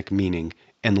messianic meaning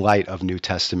in light of New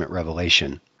Testament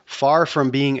revelation. Far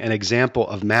from being an example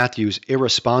of Matthew's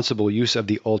irresponsible use of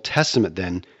the Old Testament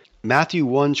then, Matthew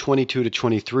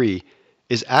 1:22-23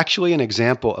 is actually an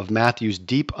example of Matthew's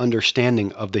deep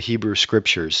understanding of the Hebrew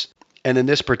Scriptures, and in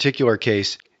this particular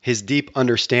case, his deep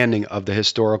understanding of the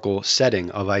historical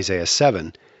setting of Isaiah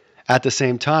 7. At the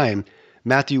same time,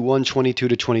 Matthew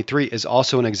 1:22-23 is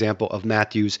also an example of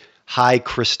Matthew's high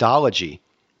Christology,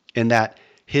 in that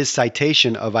his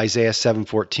citation of Isaiah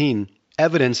 7:14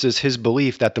 evidences his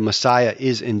belief that the Messiah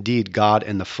is indeed God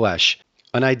in the flesh,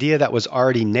 an idea that was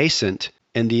already nascent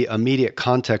in the immediate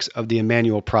context of the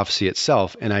Immanuel prophecy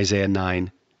itself in Isaiah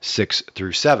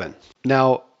 9:6-7.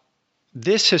 Now,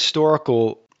 this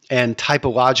historical and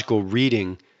typological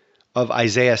reading of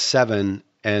Isaiah 7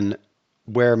 and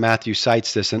where Matthew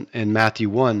cites this in Matthew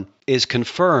 1 is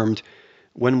confirmed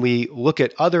when we look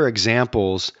at other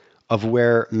examples of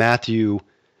where Matthew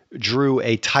drew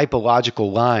a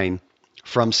typological line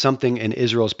from something in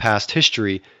Israel's past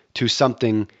history to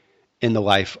something in the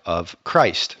life of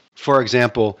Christ. For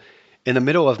example, in the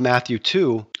middle of Matthew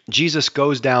 2, Jesus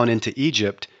goes down into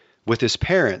Egypt with his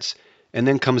parents and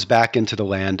then comes back into the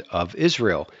land of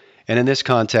Israel. And in this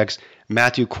context,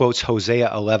 Matthew quotes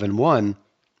Hosea 11:1,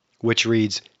 which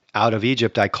reads, "Out of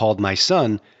Egypt I called my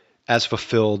son," as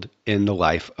fulfilled in the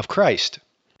life of Christ.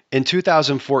 In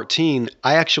 2014,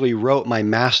 I actually wrote my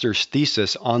master's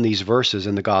thesis on these verses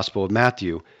in the Gospel of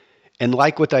Matthew. And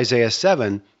like with Isaiah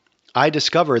 7, I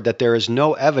discovered that there is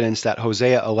no evidence that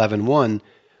Hosea 11:1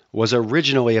 was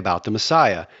originally about the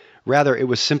Messiah. Rather, it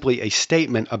was simply a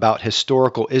statement about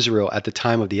historical Israel at the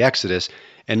time of the Exodus,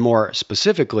 and more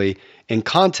specifically, in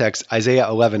context, Isaiah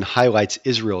 11 highlights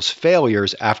Israel's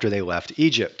failures after they left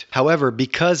Egypt. However,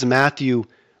 because Matthew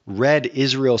read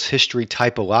Israel's history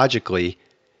typologically,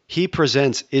 he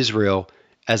presents Israel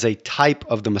as a type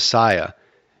of the Messiah,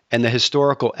 and the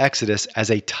historical Exodus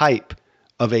as a type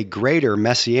of a greater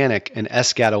messianic and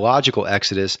eschatological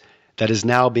Exodus that is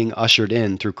now being ushered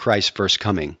in through Christ's first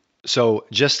coming. So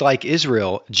just like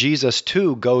Israel, Jesus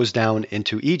too goes down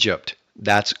into Egypt.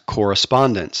 That's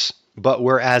correspondence. But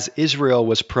whereas Israel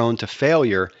was prone to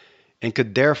failure and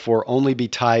could therefore only be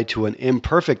tied to an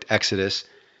imperfect Exodus,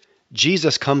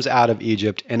 Jesus comes out of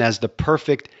Egypt and as the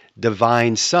perfect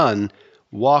divine Son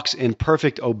walks in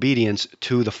perfect obedience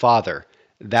to the Father.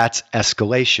 That's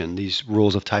escalation, these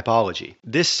rules of typology.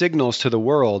 This signals to the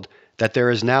world that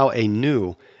there is now a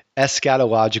new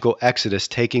eschatological exodus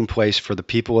taking place for the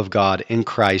people of God in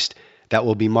Christ that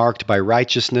will be marked by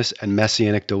righteousness and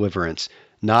messianic deliverance,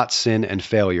 not sin and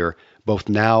failure, both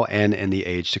now and in the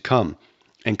age to come.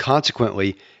 And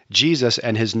consequently, Jesus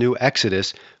and his new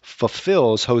exodus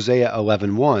fulfills Hosea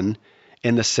 11:1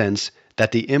 in the sense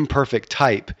that the imperfect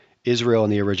type, Israel in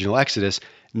the original Exodus,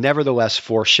 nevertheless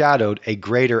foreshadowed a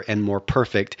greater and more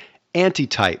perfect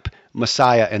antitype,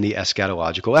 Messiah in the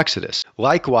eschatological Exodus.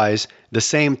 Likewise, the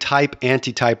same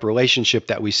type-antitype relationship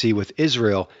that we see with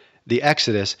Israel, the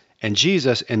Exodus, and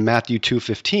Jesus in Matthew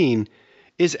 2:15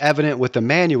 is evident with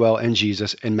Immanuel and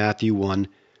Jesus in Matthew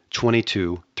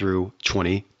 1:22 through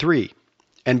 23.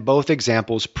 And both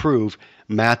examples prove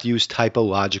Matthew's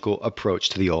typological approach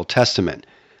to the Old Testament.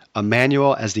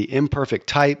 Immanuel as the imperfect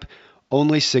type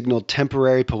only signaled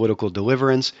temporary political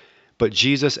deliverance, but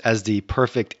Jesus as the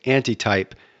perfect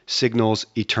antitype signals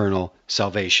eternal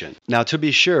salvation. Now, to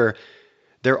be sure,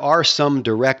 there are some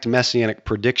direct messianic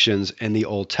predictions in the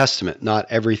Old Testament. Not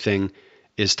everything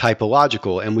is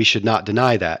typological, and we should not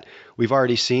deny that. We've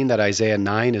already seen that Isaiah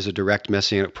 9 is a direct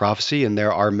messianic prophecy, and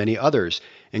there are many others,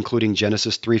 including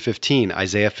Genesis 3:15,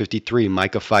 Isaiah 53,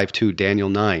 Micah 5:2, Daniel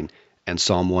 9, and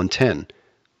Psalm 110.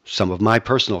 Some of my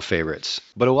personal favorites.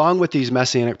 But along with these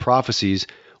messianic prophecies,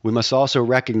 we must also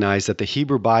recognize that the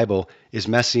Hebrew Bible is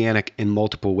messianic in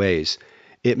multiple ways.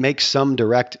 It makes some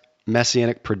direct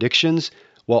messianic predictions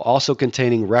while also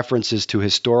containing references to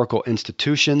historical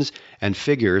institutions and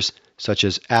figures such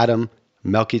as Adam,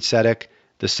 Melchizedek,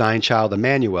 the sign child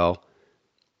Immanuel,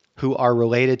 who are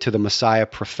related to the Messiah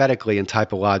prophetically and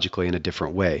typologically in a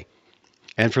different way.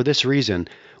 And for this reason,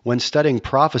 when studying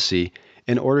prophecy,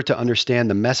 in order to understand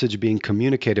the message being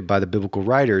communicated by the biblical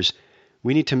writers,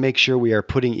 we need to make sure we are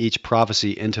putting each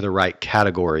prophecy into the right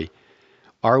category.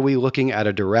 Are we looking at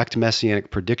a direct messianic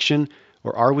prediction,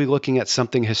 or are we looking at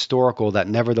something historical that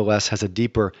nevertheless has a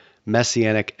deeper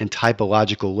messianic and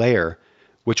typological layer,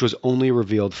 which was only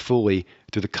revealed fully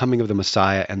through the coming of the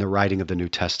Messiah and the writing of the New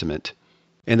Testament?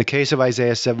 In the case of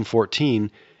Isaiah 7:14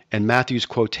 and Matthew's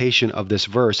quotation of this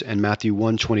verse in Matthew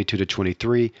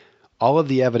 1:22-23, all of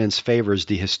the evidence favors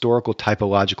the historical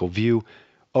typological view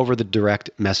over the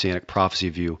direct messianic prophecy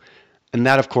view. And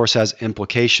that, of course, has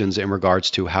implications in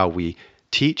regards to how we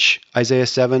teach Isaiah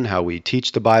 7, how we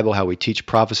teach the Bible, how we teach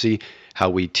prophecy, how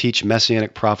we teach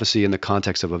messianic prophecy in the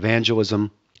context of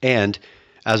evangelism. And,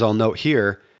 as I'll note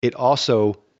here, it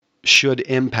also should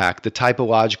impact, the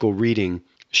typological reading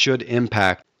should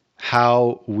impact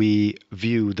how we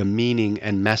view the meaning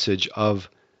and message of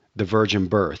the virgin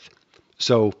birth.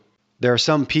 So, there are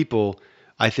some people,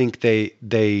 I think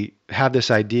they have this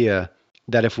idea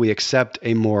that if we accept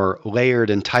a more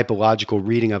layered and typological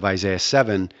reading of Isaiah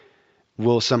 7,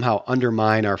 we'll somehow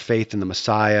undermine our faith in the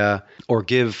Messiah or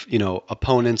give,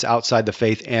 opponents outside the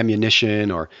faith ammunition,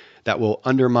 or that will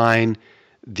undermine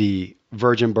the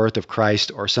virgin birth of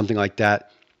Christ or something like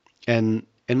that. And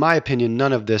In my opinion,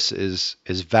 none of this is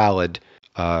valid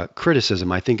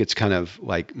criticism. I think it's kind of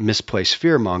like misplaced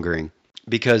fear-mongering,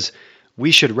 because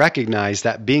we should recognize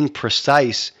that being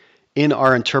precise in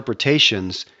our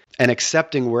interpretations and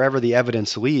accepting wherever the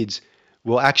evidence leads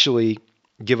will actually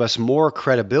give us more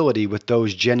credibility with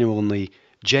those genuinely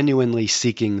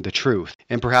seeking the truth.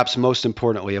 And perhaps most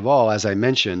importantly of all, as I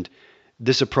mentioned,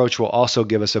 this approach will also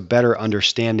give us a better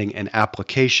understanding and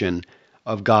application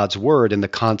of God's word in the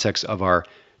context of our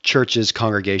churches,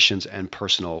 congregations, and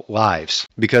personal lives.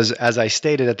 Because as I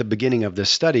stated at the beginning of this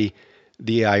study,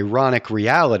 the ironic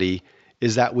reality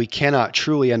is that we cannot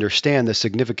truly understand the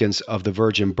significance of the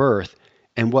virgin birth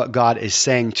and what God is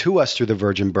saying to us through the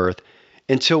virgin birth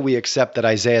until we accept that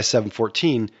Isaiah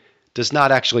 7:14 does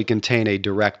not actually contain a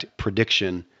direct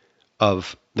prediction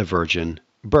of the virgin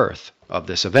birth of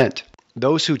this event.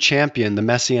 Those who champion the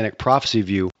messianic prophecy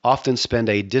view often spend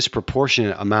a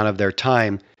disproportionate amount of their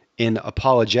time in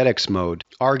apologetics mode,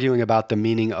 arguing about the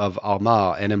meaning of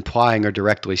alma and implying or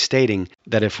directly stating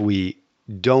that if we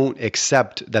don't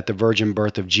accept that the virgin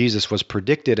birth of Jesus was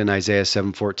predicted in Isaiah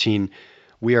 7:14,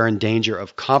 we are in danger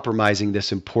of compromising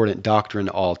this important doctrine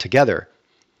altogether.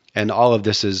 And all of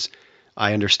this is,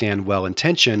 I understand,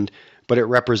 well-intentioned, but it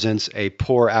represents a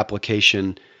poor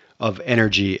application of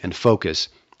energy and focus.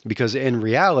 Because in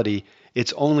reality,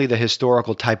 it's only the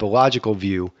historical typological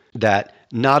view that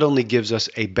not only gives us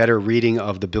a better reading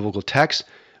of the biblical text,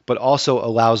 but also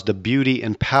allows the beauty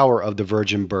and power of the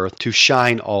virgin birth to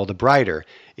shine all the brighter.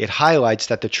 It highlights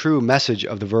that the true message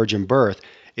of the virgin birth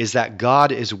is that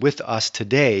God is with us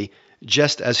today,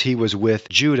 just as he was with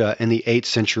Judah in the 8th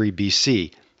century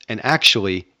BC, and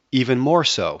actually even more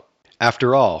so.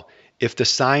 After all, if the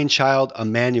sign child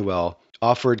Immanuel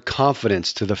offered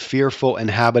confidence to the fearful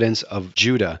inhabitants of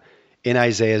Judah in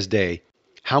Isaiah's day,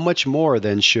 how much more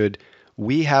then should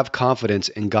we have confidence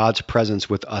in God's presence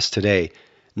with us today,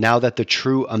 now that the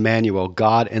true Immanuel,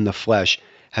 God in the flesh,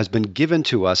 has been given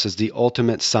to us as the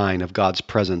ultimate sign of God's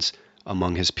presence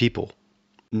among his people?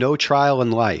 No trial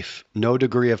in life, no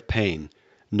degree of pain,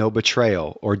 no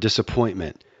betrayal or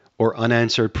disappointment or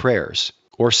unanswered prayers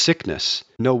or sickness,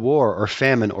 no war or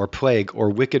famine or plague or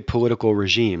wicked political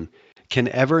regime can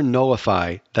ever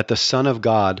nullify that the Son of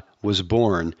God was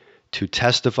born to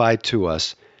testify to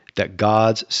us that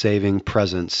God's saving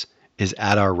presence is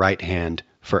at our right hand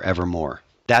forevermore.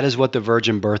 That is what the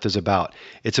virgin birth is about.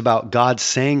 It's about God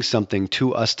saying something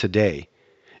to us today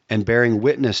and bearing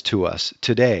witness to us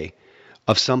today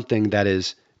of something that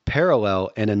is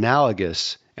parallel and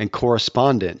analogous and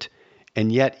correspondent,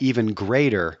 and yet even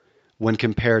greater when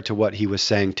compared to what he was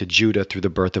saying to Judah through the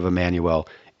birth of Immanuel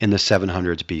in the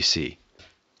 700s BC.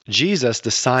 Jesus,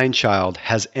 the sign child,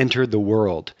 has entered the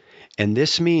world, and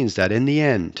this means that in the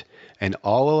end, and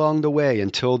all along the way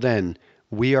until then,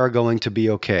 we are going to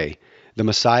be okay. The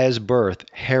Messiah's birth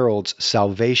heralds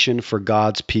salvation for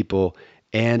God's people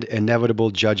and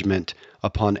inevitable judgment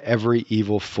upon every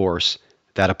evil force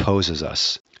that opposes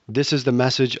us. This is the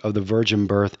message of the virgin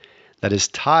birth that is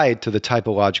tied to the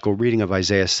typological reading of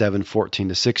Isaiah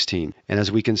 7:14-16. And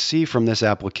as we can see from this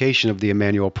application of the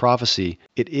Immanuel prophecy,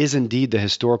 it is indeed the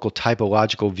historical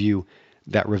typological view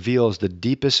that reveals the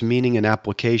deepest meaning and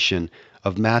application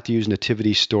of Matthew's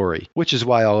nativity story, which is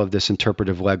why all of this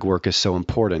interpretive legwork is so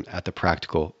important at the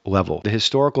practical level. The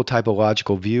historical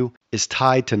typological view is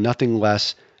tied to nothing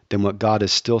less than what God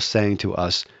is still saying to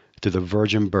us through the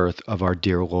virgin birth of our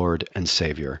dear Lord and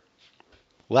Savior.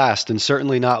 Last, and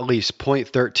certainly not least, point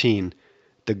 13,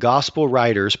 the gospel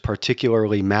writers,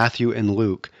 particularly Matthew and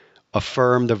Luke,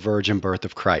 affirm the virgin birth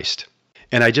of Christ.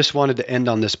 And I just wanted to end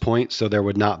on this point so there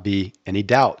would not be any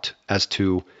doubt as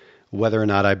to whether or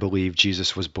not I believe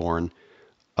Jesus was born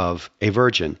of a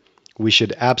virgin. We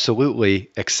should absolutely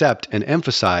accept and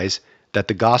emphasize that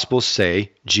the Gospels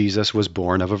say Jesus was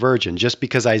born of a virgin. Just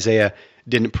because Isaiah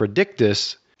didn't predict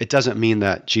this, it doesn't mean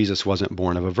that Jesus wasn't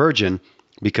born of a virgin,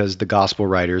 because the Gospel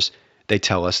writers, they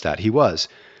tell us that he was.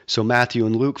 So Matthew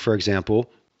and Luke, for example,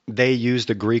 they use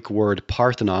the Greek word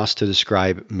parthenos to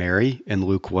describe Mary in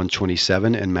Luke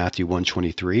 1:27 and Matthew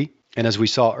 1:23. And as we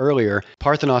saw earlier,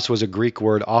 parthenos was a Greek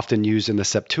word often used in the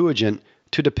Septuagint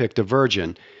to depict a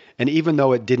virgin. And even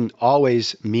though it didn't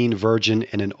always mean virgin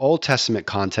in an Old Testament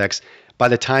context, by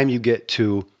the time you get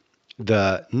to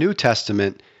the New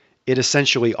Testament, it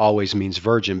essentially always means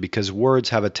virgin, because words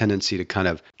have a tendency to kind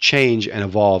of change and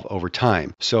evolve over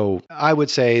time. So I would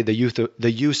say the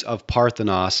use of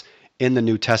parthenos in the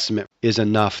New Testament is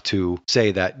enough to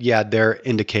say that, yeah, they're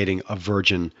indicating a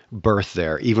virgin birth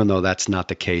there, even though that's not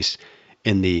the case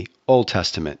in the Old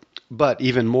Testament. But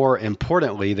even more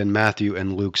importantly than Matthew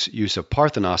and Luke's use of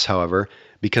parthenos, however,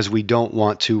 because we don't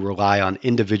want to rely on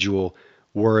individual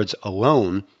words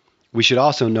alone, we should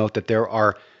also note that there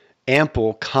are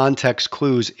ample context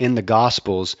clues in the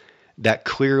Gospels that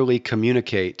clearly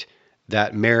communicate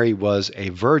that Mary was a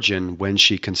virgin when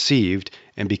she conceived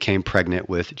and became pregnant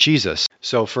with Jesus.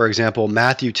 So, for example,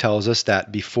 Matthew tells us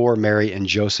that before Mary and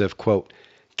Joseph, quote,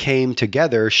 came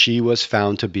together, she was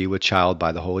found to be with child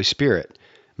by the Holy Spirit.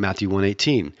 Matthew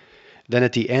 1:18. Then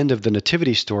at the end of the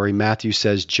nativity story, Matthew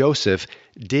says Joseph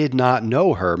did not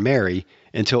know her, Mary,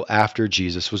 until after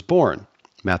Jesus was born.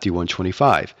 Matthew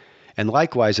 1:25. And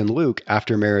likewise in Luke,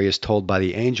 after Mary is told by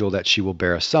the angel that she will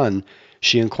bear a son,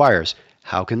 she inquires,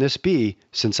 how can this be,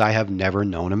 since I have never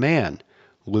known a man?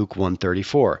 Luke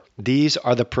 1:34. These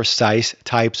are the precise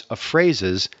types of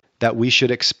phrases that we should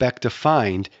expect to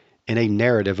find in a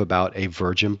narrative about a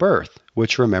virgin birth,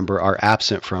 which, remember, are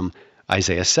absent from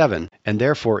Isaiah 7. And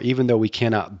therefore, even though we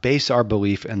cannot base our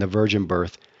belief in the virgin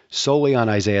birth solely on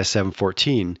Isaiah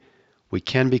 7:14, we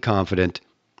can be confident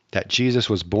that Jesus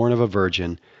was born of a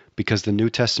virgin because the New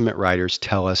Testament writers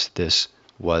tell us this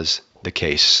was the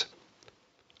case.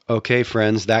 Okay,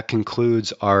 friends, that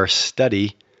concludes our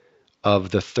study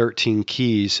of the 13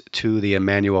 keys to the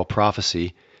Immanuel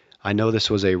prophecy. I know this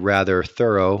was a rather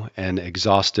thorough and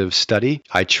exhaustive study.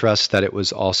 I trust that it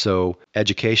was also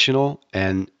educational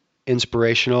and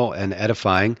inspirational and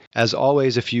edifying. As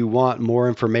always, if you want more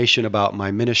information about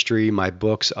my ministry, my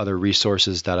books, other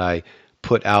resources that I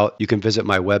put out, you can visit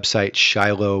my website,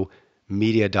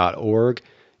 shilohmedia.org.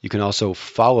 You can also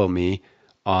follow me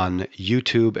on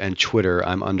YouTube and Twitter.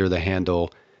 I'm under the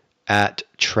handle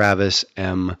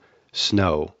 @TravisMSnow.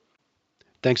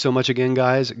 Thanks so much again,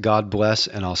 guys. God bless,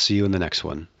 and I'll see you in the next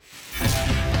one.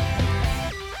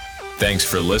 Thanks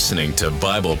for listening to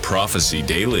Bible Prophecy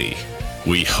Daily.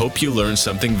 We hope you learned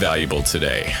something valuable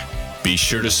today. Be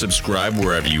sure to subscribe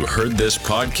wherever you heard this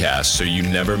podcast so you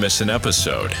never miss an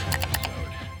episode.